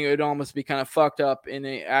 if anything, it would almost be kind of fucked up in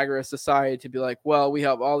an agorist society to be like, well, we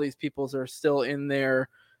have all these people that are still in their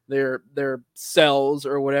cells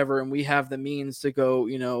or whatever, and we have the means to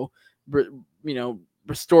go,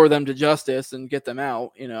 restore them to justice and get them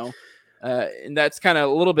out, and that's kind of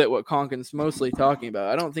a little bit what Konkin's mostly talking about.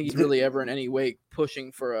 I don't think he's really ever in any way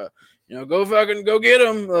pushing for a, go fucking go get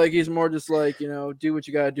them. Like he's more just like, do what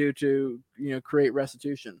you got to do to, create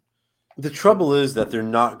restitution. The trouble is that they're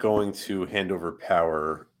not going to hand over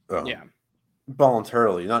power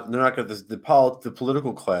voluntarily. They're not going to. The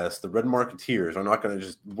political class, the red marketeers, are not going to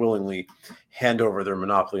just willingly hand over their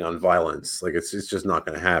monopoly on violence. Like it's just not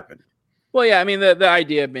going to happen. Well, yeah, I mean the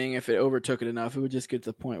idea being if it overtook it enough, it would just get to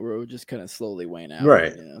the point where it would just kind of slowly wane out.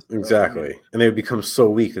 Right. Exactly. And they would become so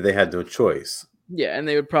weak that they had no choice. Yeah, and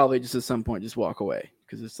they would probably just at some point just walk away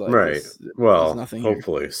because it's like right. Well,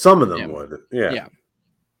 hopefully here. Some of them would. Yeah.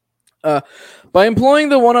 By employing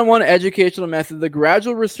the one-on-one educational method, the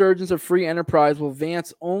gradual resurgence of free enterprise will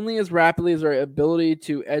advance only as rapidly as our ability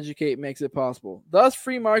to educate makes it possible. Thus,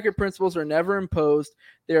 free market principles are never imposed.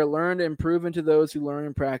 They are learned and proven to those who learn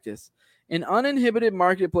and practice. An uninhibited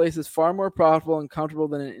marketplace is far more profitable and comfortable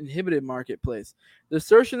than an inhibited marketplace. The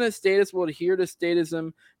assertion that statists will adhere to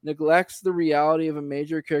statism neglects the reality of a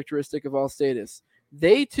major characteristic of all statists.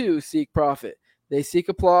 They, too, seek profit. They seek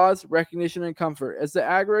applause, recognition, and comfort. As the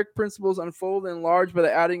agoric principles unfold and enlarge by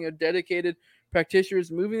the adding of dedicated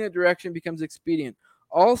practitioners, moving that direction becomes expedient.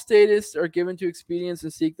 All statists are given to expedience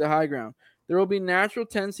and seek the high ground. There will be natural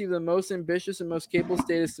tendency of the most ambitious and most capable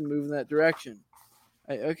statists to move in that direction.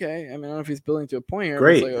 Okay, I mean, I don't know if he's building to a point here.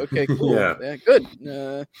 Great. But it's like, okay, cool. Yeah, good.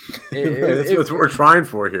 That's what we're trying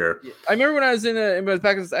for here. I remember when I was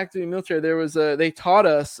back in the active military, there was they taught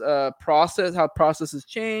us how processes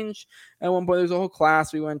change. At one point, there was a whole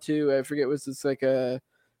class we went to. I forget,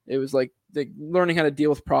 it was like learning how to deal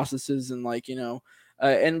with processes and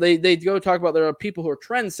and they go talk about there are people who are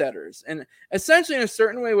trendsetters, and essentially in a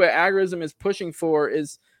certain way, what agorism is pushing for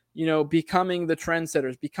is, becoming the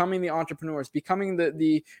trendsetters, becoming the entrepreneurs, becoming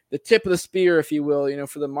the tip of the spear, if you will,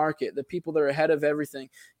 for the market, the people that are ahead of everything,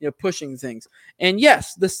 pushing things. And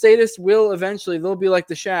yes, the statists will eventually, they'll be like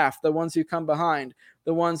the shaft, the ones who come behind,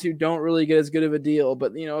 the ones who don't really get as good of a deal,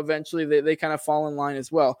 but eventually they kind of fall in line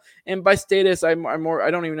as well. And by statists, I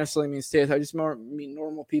don't even necessarily mean statists, I just more mean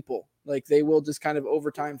normal people. Like they will just kind of over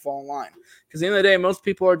time fall in line, because at the end of the day, most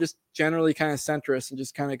people are just generally kind of centrist and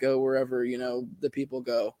just kind of go wherever the people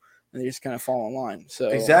go, and they just kind of fall in line. So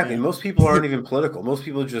exactly, most people aren't even political. Most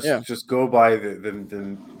people just go by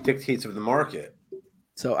the dictates of the market.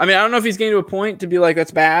 So I mean, I don't know if he's getting to a point to be like that's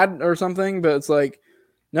bad or something, but it's like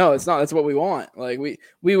No, it's not. That's what we want. Like we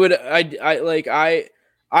would. I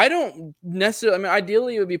don't necessarily. I mean,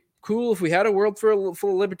 ideally, it would be cool if we had a world full of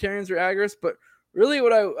libertarians or agorists, but really,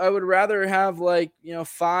 what I would rather have 5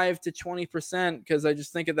 to 20%, because I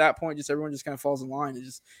just think at that point, just everyone just kind of falls in line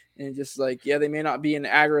and just like, yeah, they may not be an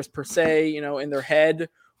agorist per se, in their head,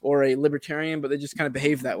 or a libertarian, but they just kind of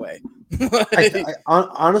behave that way.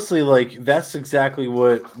 Honestly, like that's exactly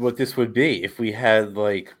what this would be if we had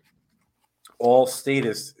like all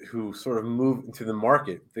statists who sort of move into the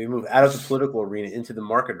market. They move out of the political arena into the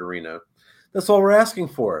market arena. That's all we're asking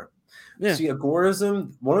for. Yeah. See,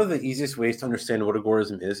 agorism, one of the easiest ways to understand what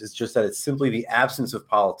agorism is just that it's simply the absence of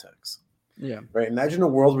politics. Yeah. Right. Imagine a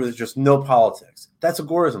world where there's just no politics. That's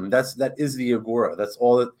agorism. That is the agora. That's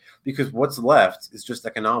all it, because what's left is just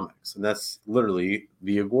economics. And that's literally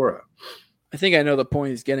the agora. I think I know the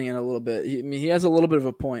point he's getting in a little bit. He has a little bit of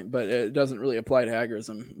a point, but it doesn't really apply to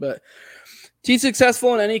agorism. But to be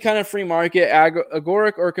successful in any kind of free market,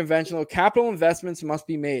 agoric or conventional, capital investments must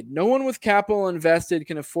be made. No one with capital invested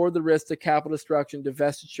can afford the risk to capital destruction,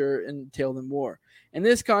 divestiture, and entailed in war. In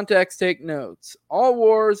this context, take notes. All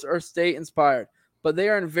wars are state-inspired, but they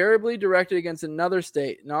are invariably directed against another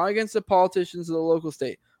state, not against the politicians of the local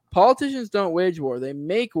state. Politicians don't wage war. They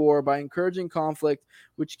make war by encouraging conflict,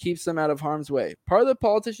 which keeps them out of harm's way. Part of the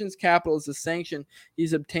politician's capital is the sanction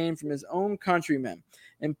he's obtained from his own countrymen.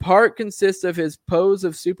 In part consists of his pose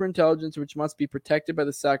of superintelligence, which must be protected by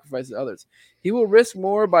the sacrifice of others. He will risk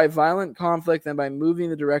more by violent conflict than by moving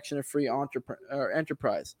the direction of free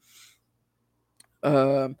enterprise.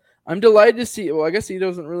 I'm delighted to see. Well, I guess he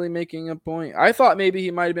wasn't really making a point. I thought maybe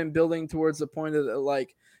he might have been building towards the point of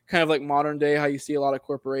kind of like modern day, how you see a lot of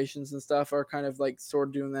corporations and stuff are kind of like sort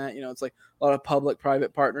of doing that. It's like a lot of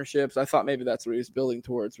public-private partnerships. I thought maybe that's what he was building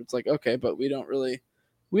towards. It's like, okay, but we don't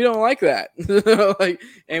like that.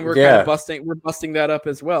 And we're kind of busting that up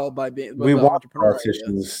as well by being. We want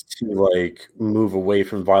politicians to like move away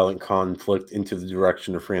from violent conflict into the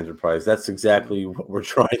direction of free enterprise. That's exactly what we're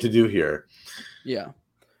trying to do here. Yeah.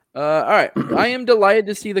 All right. I am delighted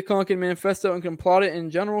to see the Konkin Manifesto and can applaud it in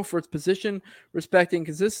general for its position respecting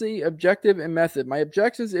consistency, objective, and method. My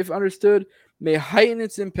objections, if understood, may heighten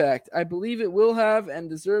its impact. I believe it will have and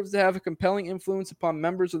deserves to have a compelling influence upon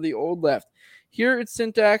members of the old left. Here, its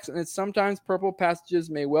syntax and its sometimes purple passages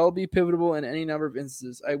may well be pivotal in any number of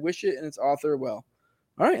instances. I wish it and its author well.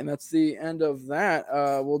 All right, and that's the end of that.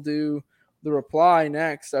 We'll do the reply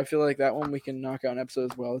next. I feel like that one we can knock out an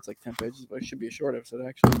episode as well. It's like 10 pages, but it should be a short episode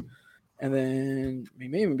actually. And then we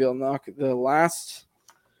may even be able to knock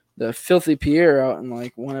the Filthy Pierre out in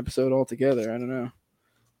like one episode altogether. I don't know.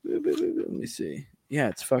 Let me see. Yeah,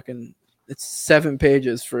 it's 7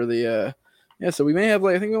 pages for the so we may have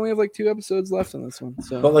I think we only have 2 episodes left on this one.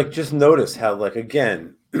 So but just notice how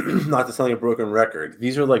again, not to sound like a broken record,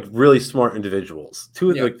 these are really smart individuals. 2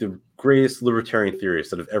 of the greatest libertarian theorists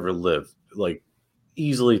that have ever lived,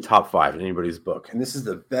 easily top 5 in anybody's book. And this is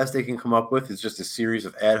the best they can come up with. It's just a series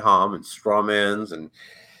of ad hom and straw mans and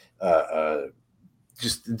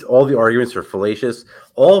just all the arguments are fallacious.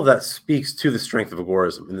 All of that speaks to the strength of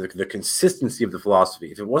agorism and the consistency of the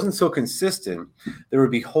philosophy. If it wasn't so consistent, there would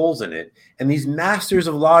be holes in it. And these masters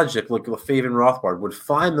of logic, like Lefebvre and Rothbard, would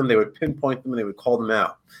find them, they would pinpoint them, and they would call them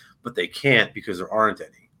out. But they can't because there aren't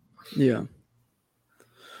any. Yeah.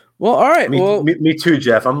 Well, all right. Me too,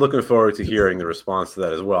 Jeff. I'm looking forward to hearing the response to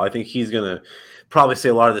that as well. I think he's going to probably say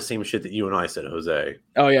a lot of the same shit that you and I said, Jose.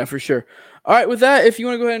 Oh, yeah, for sure. All right. With that, if you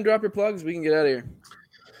want to go ahead and drop your plugs, we can get out of here.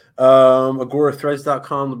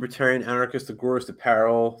 AgoraThreads.com, Libertarian Anarchist, Agorist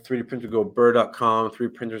Apparel, 3dprinterGoBurr.com, 3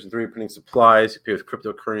 printers and 3D printing supplies. You pay with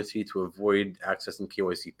cryptocurrency to avoid accessing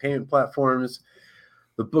KYC payment platforms.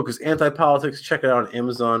 The book is Anti-Politics. Check it out on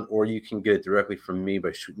Amazon, or you can get it directly from me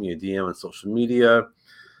by shooting me a DM on social media.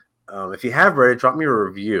 If you have read it, drop me a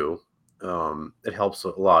review. It helps a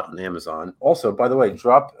lot on Amazon. Also, by the way,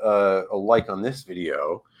 drop a like on this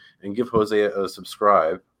video and give Jose a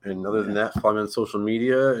subscribe. And other than that, follow me on social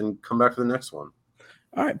media and come back for the next one.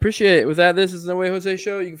 All right, appreciate it. With that, this is No Way Jose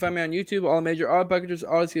Show. You can find me on YouTube, all major odd packages,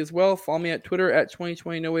 Odyssey as well. Follow me at Twitter at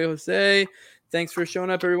 2020 No Way Jose. Thanks for showing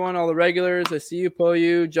up, everyone, all the regulars. I see you,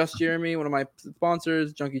 Poyu, Just Jeremy, one of my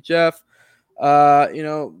sponsors, Junkie Jeff.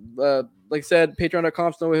 Like I said,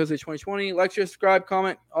 patreon.com/No Way Jose 2020. Like, share, subscribe,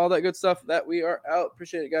 comment, all that good stuff. That we are out.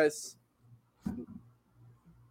 Appreciate it, guys.